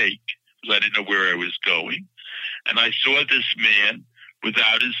mistake because I didn't know where I was going. And I saw this man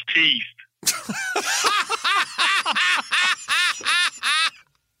without his teeth.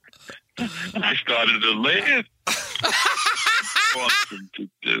 And I started to laugh. Awesome to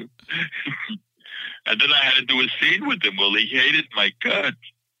do. And then I had to do a scene with him. Well, he hated my guts.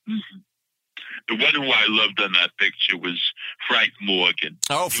 The one who I loved on that picture was Frank Morgan.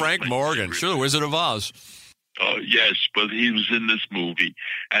 Oh, Frank Morgan. Sure, the Wizard of Oz. Oh, yes, but he was in this movie.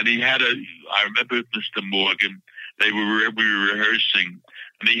 And he had I remember Mr. Morgan, we were rehearsing,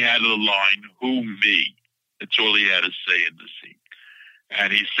 and he had a line, "Who, me?" That's all he had to say in the scene.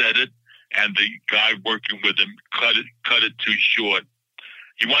 And he said it, and the guy working with him cut it too short.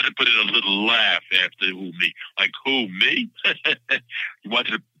 He wanted to put in a little laugh after "who, me?" Like, "Who, me?" He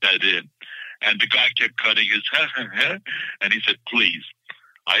wanted to put that in. And the guy kept cutting his and he said, "Please,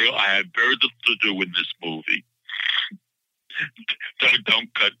 I have very little to do in this movie.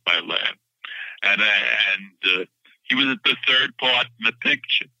 Don't cut my laugh." And he was at the third part in the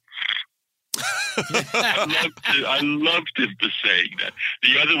picture. I loved him for saying that.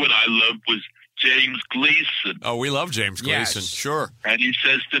 The other one I loved was James Gleason. Oh, we love James Gleason. Yes. Sure. And he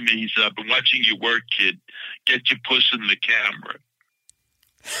says to me, he said, "I've been watching you work, kid. Get your puss in the camera.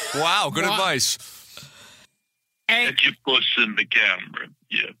 Wow, good advice. And, Get your puss in the camera."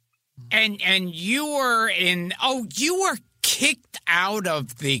 Yeah. and you were you were kicked out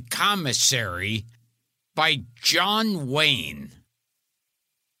of the commissary by John Wayne.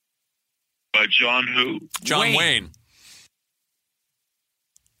 By John who? John Wayne.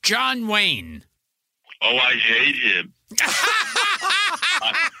 John Wayne. Oh, I hate him.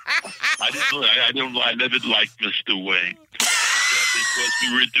 I never liked Mr. Wayne. Because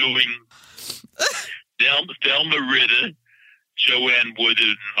we were doing Thelma Ritter, Joanne Woodard,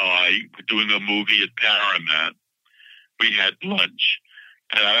 and I were doing a movie at Paramount. We had lunch,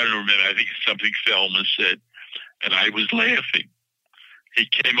 and I don't remember, I think something Thelma said, and I was laughing. He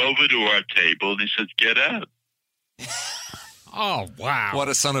came over to our table, and he said, "Get out." Oh, wow. What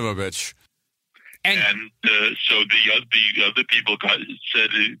a son of a bitch. And So the other people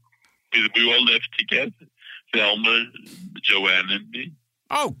said we all left together. Thelma, Joanne, and me.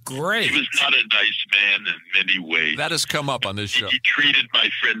 Oh, great. He was not a nice man in many ways. That has come up on this show. He treated my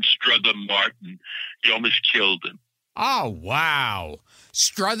friend Strother Martin. He almost killed him. Oh, wow.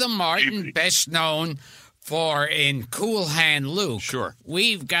 Strother Martin, best known for in Cool Hand Luke. Sure.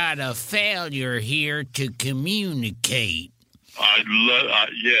 We've got a failure here to communicate.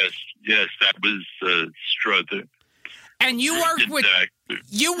 Yes, that was Strother. And you worked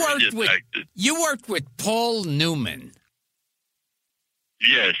with Paul Newman.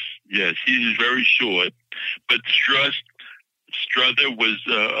 Yes, he's very short, but Strother was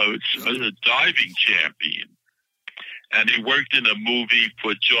a diving champion, and he worked in a movie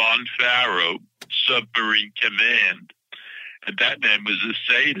for John Farrow, Submarine Command, and that man was a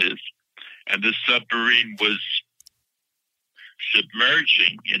sadist, and the submarine was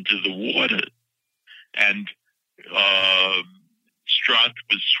submerging into the water, and Strott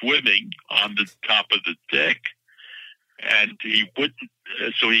was swimming on the top of the deck, and he wouldn't.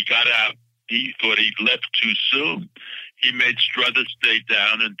 So he got out. He thought he'd left too soon. He made Strother stay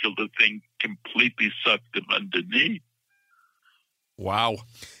down until the thing completely sucked him underneath. Wow.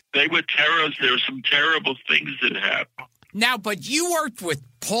 They were terrors. There were some terrible things that happened. Now, but you worked with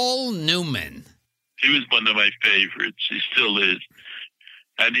Paul Newman. He was one of my favorites. He still is.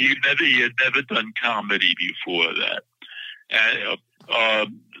 And he had never done comedy before that. And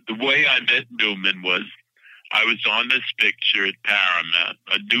the way I met Newman was I was on this picture at Paramount,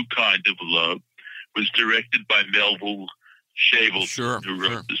 A New Kind of Love, was directed by Melville Shavelson, who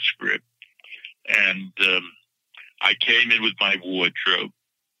wrote the script. And I came in with my wardrobe.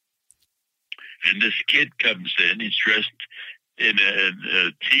 And this kid comes in. He's dressed in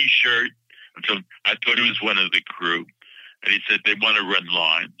a T-shirt. So I thought he was one of the crew. And he said, they want to run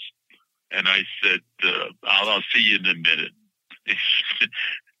lines. And I said, I'll see you in a minute.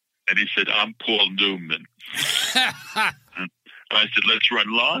 And he said, I'm Paul Newman. And I said, let's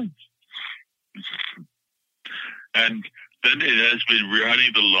run lines. And then it has been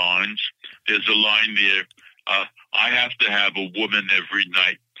running the lines. There's a line there. I have to have a woman every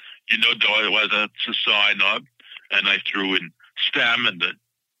night. You know, that's a sign up. And I threw in stamina.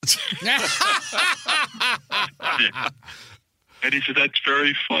 And he said, that's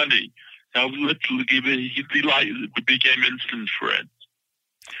very funny. Now, let's give it. We became instant friends.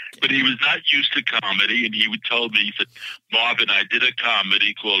 But he was not used to comedy, and he would tell me, he said, Marvin, I did a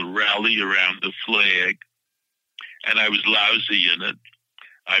comedy called Rally Around the Flag, and I was lousy in it.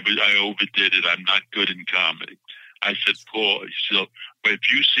 I overdid it. I'm not good in comedy. I said, Paul, so if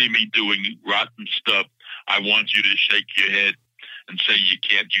you see me doing rotten stuff, I want you to shake your head and say you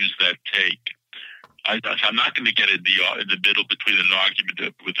can't use that take. I'm not going to get in the middle between an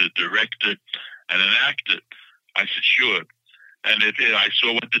argument with a director and an actor. I said, sure. And if I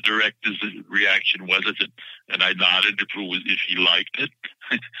saw what the director's reaction was, I said, and I nodded if he liked it,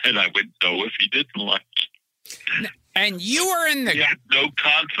 and I went no if he didn't like it. And you were in the... He had no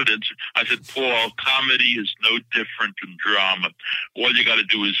confidence. I said, Paul, comedy is no different from drama. All you got to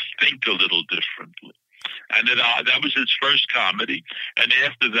do is think a little differently. And then, that was his first comedy. And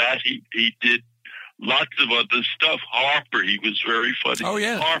after that, he did lots of other stuff. Harper, he was very funny. Oh,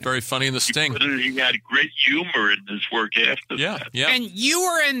 yeah. Harper, very funny in The Sting. He had great humor in his work after that. Yeah. And you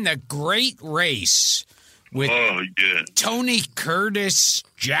were in The Great Race with Tony Curtis,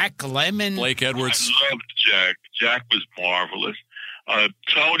 Jack Lemmon. Blake Edwards. I loved Jack. Jack was marvelous.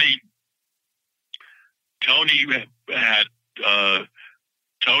 Tony had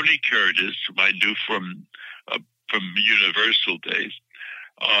Tony Curtis, whom I knew from Universal days.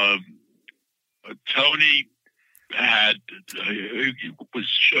 Tony was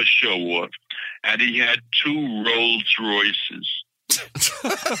a show off, and he had 2 Rolls Royces.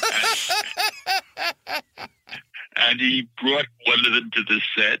 And he brought one of them to the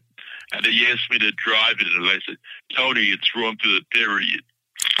set, and he asked me to drive it, and I said, Tony, it's wrong to the period.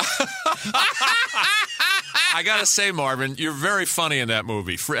 I got to say, Marvin, you're very funny in that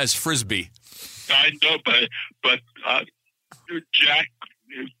movie as Frisbee. I know, but Jack,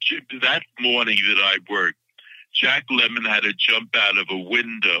 that morning that I worked, Jack Lemmon had to jump out of a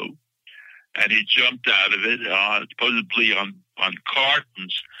window, and he jumped out of it, supposedly on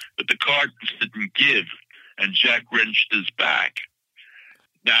cartons, but the cartons didn't give, and Jack wrenched his back.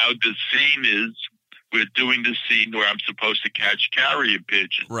 Now, the scene is, we're doing the scene where I'm supposed to catch carrier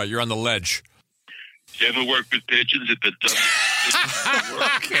pigeons. Right, you're on the ledge. You ever work with pigeons at the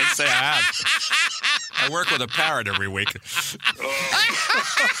I can't say I have. I work with a parrot every week. So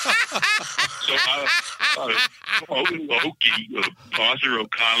Okie, Arthur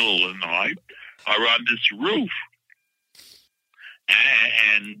O'Connell and I are on this roof.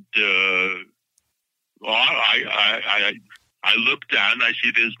 I I look down and I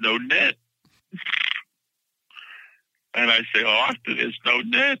see there's no net. And I say, Arthur, there's no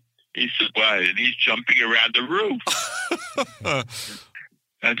net. He said, why? And he's jumping around the roof.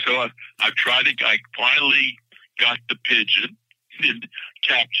 And so I finally got the pigeon, and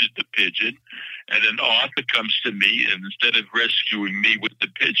captured the pigeon. And then Arthur comes to me, and instead of rescuing me with the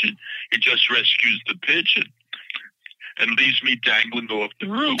pigeon, he just rescues the pigeon and leaves me dangling off the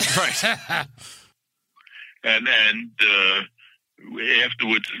roof. Right. And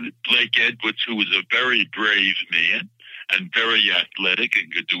afterwards, Blake Edwards, who was a very brave man and very athletic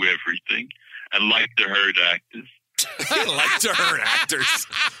and could do everything, and liked to herd actors.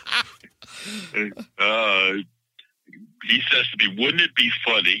 He says to me, wouldn't it be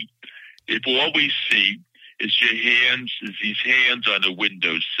funny if all we see is these hands on a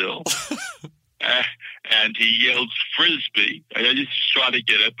windowsill? And he yells Frisbee. I just try to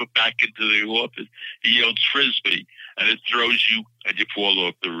get up back into the office. He yells Frisbee, and it throws you, and you fall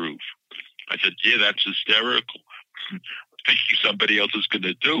off the roof. I said, yeah, that's hysterical. Thinking somebody else is going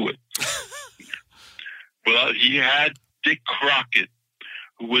to do it. Well, he had Dick Crockett,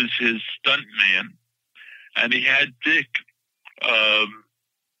 who was his stuntman, and he had Dick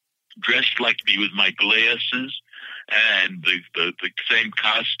dressed like me with my glasses and the same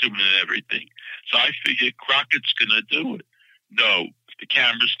costume and everything. So I figured Crockett's going to do it. No, the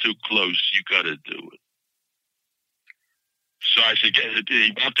camera's too close. You got to do it. So I said,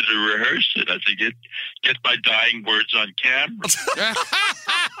 he wanted to rehearse it. I said, get my dying words on camera.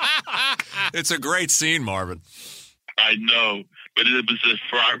 It's a great scene, Marvin. I know, but it was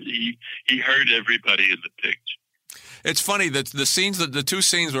he heard everybody in the picture. It's funny that the two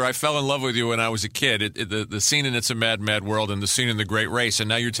scenes where I fell in love with you when I was a kid, the scene in It's a Mad, Mad World and the scene in The Great Race, and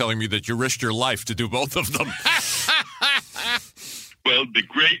now you're telling me that you risked your life to do both of them. Well, The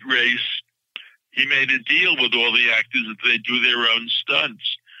Great Race, he made a deal with all the actors that they do their own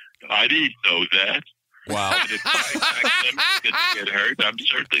stunts. I didn't know that. Wow. If I'm going to get hurt, I'm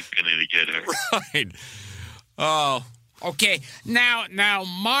certainly going to get hurt. Right. Oh. Okay. Now,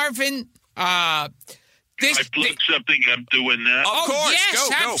 Marvin, I plug something I'm doing now. Of course. Yes,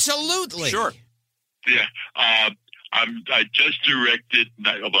 go. absolutely. Sure. Yeah. I just directed,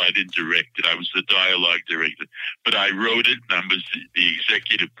 I didn't direct it, I was the dialogue director, but I wrote it and I was the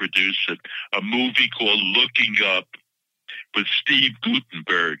executive producer, a movie called Looking Up with Steve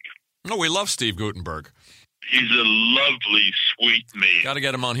Guttenberg. No, we love Steve Guttenberg. He's a lovely, sweet man. Got to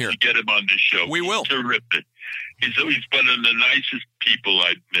get him on here. To get him on the show. We will. He's terrific. He's one of the nicest people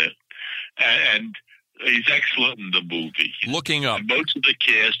I've met. And he's excellent in the movie. Looking Up. And most of the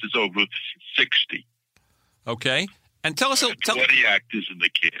cast is over 60. Okay. And tell us... 20 actors in the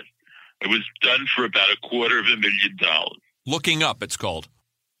cast. It was done for about $250,000. Looking Up, it's called.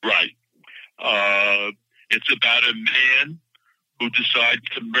 Right. It's about a man who decides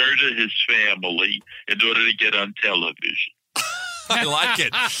to murder his family in order to get on television. I like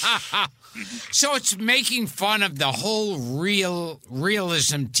it. So it's making fun of the whole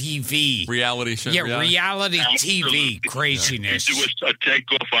realism TV. Reality show. Yeah, reality Absolutely. TV craziness. He did a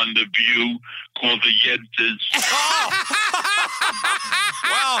takeoff on The View called The Yentas.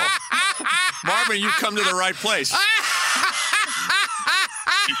 Wow. Marvin, you've come to the right place.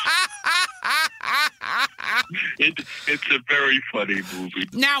 It's a very funny movie.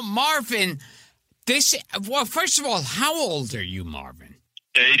 Now, Marvin, first of all, how old are you, Marvin?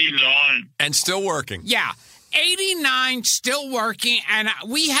 89. And still working. Yeah, 89, still working. And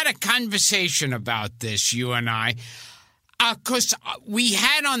we had a conversation about this, you and I. Because we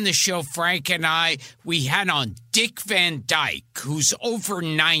had on the show, Frank and I, we had on Dick Van Dyke, who's over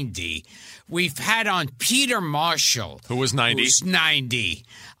 90. We've had on Peter Marshall. Who was 90. Who's 90.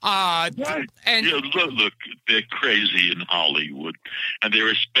 Right. And look, they're crazy in Hollywood. And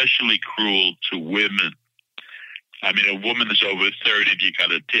they're especially cruel to women. I mean, a woman is over 30, you got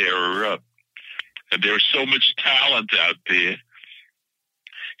to tear her up. And there's so much talent out there.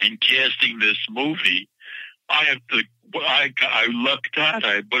 In casting this movie, I lucked out.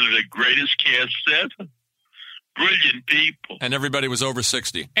 I had one of the greatest casts ever. Brilliant people. And everybody was over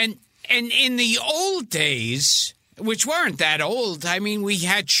 60. And in the old days, which weren't that old, I mean, we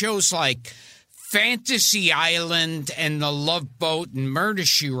had shows like Fantasy Island and The Love Boat and Murder,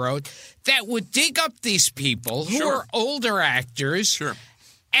 She Wrote that would dig up these people who Sure. are older actors. Sure.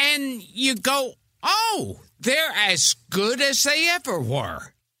 And you go, oh, they're as good as they ever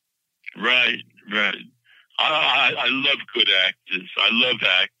were. Right. I love good actors. I love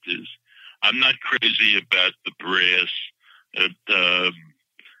actors. I'm not crazy about the brass.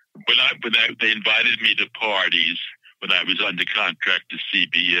 When they invited me to parties when I was under contract to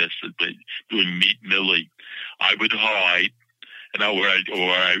CBS doing Meet Millie, I would hide or I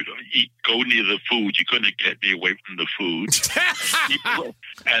go near the food. You couldn't get me away from the food.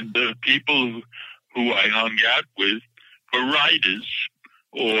 And the people who I hung out with were writers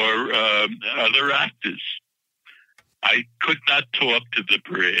or other actors. I could not talk to the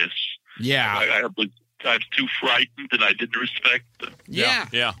press. Yeah. I was too frightened, and I didn't respect them. Yeah.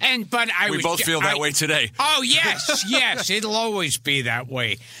 We both feel that way today. Oh, yes, it'll always be that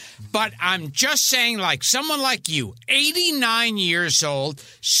way. But I'm just saying, like someone like you, 89 years old,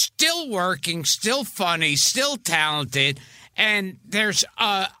 still working, still funny, still talented, and there's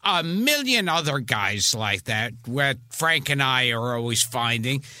a million other guys like that, what Frank and I are always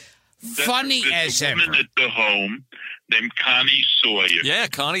finding. Funny as ever. There's a woman at the home named Connie Sawyer. Yeah,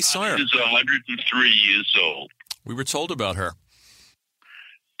 Connie Sawyer. She's 103 years old. We were told about her.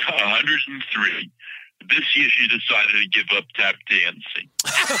 103. This year she decided to give up tap dancing.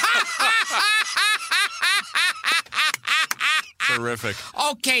 Terrific.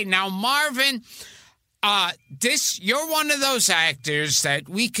 Okay, now, Marvin, you're one of those actors that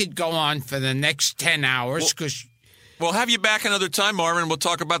we could go on for the next 10 hours because... We'll have you back another time, Marvin. We'll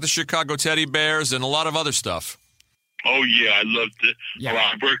talk about the Chicago Teddy Bears and a lot of other stuff. Oh, yeah, I loved it. Yeah. Well,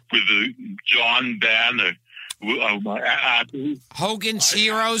 I worked with John Banner. Hogan's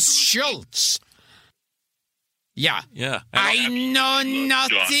Heroes Schultz. Yeah. Yeah. I know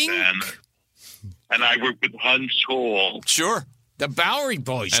nothing. John Banner. And I worked with Hunts Hall. Sure. The Bowery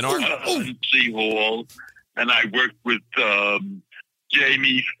Boys. And Huntsy Hall. And I worked with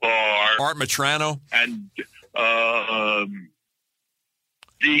Jamie Farr. Art Matrano. And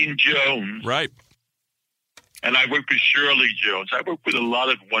Dean Jones. Right. And I worked with Shirley Jones. I worked with a lot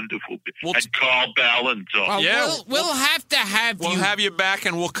of wonderful people. And Carl Ballantine. Well, Yeah. We'll have to have We'll have you back,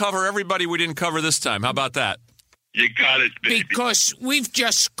 and we'll cover everybody we didn't cover this time. How about that? You got it, baby. Because we've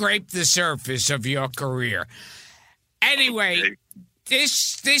just scraped the surface of your career. Anyway, Okay.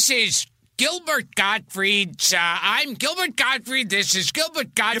 this is Gilbert Gottfried's. I'm Gilbert Gottfried. This is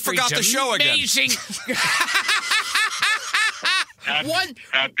Gilbert Gottfried's. You forgot the show again. Amazing.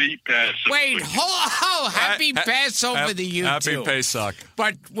 Happy Passover. Wait, happy Passover to you Happy too. Pesach.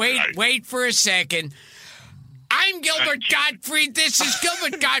 But wait for a second. I'm Gilbert Gottfried. This is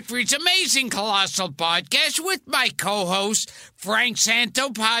Gilbert Gottfried's Amazing Colossal Podcast with my co-host, Frank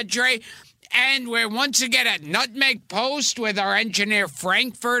Santopadre. And we're once again at Nutmeg Post with our engineer,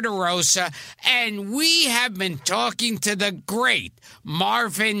 Frank Verderosa. And we have been talking to the great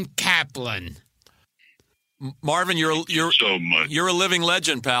Marvin Kaplan. Marvin, you're so much. You're a living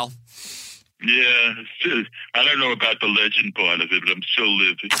legend, pal. Yeah. I don't know about the legend part of it, but I'm still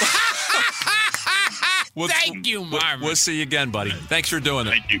living. Thank you, Marvin. We'll see you again, buddy. Thanks for doing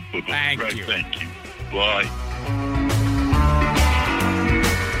it. Thank you, Bubba. Thank you. Thank you. Bye.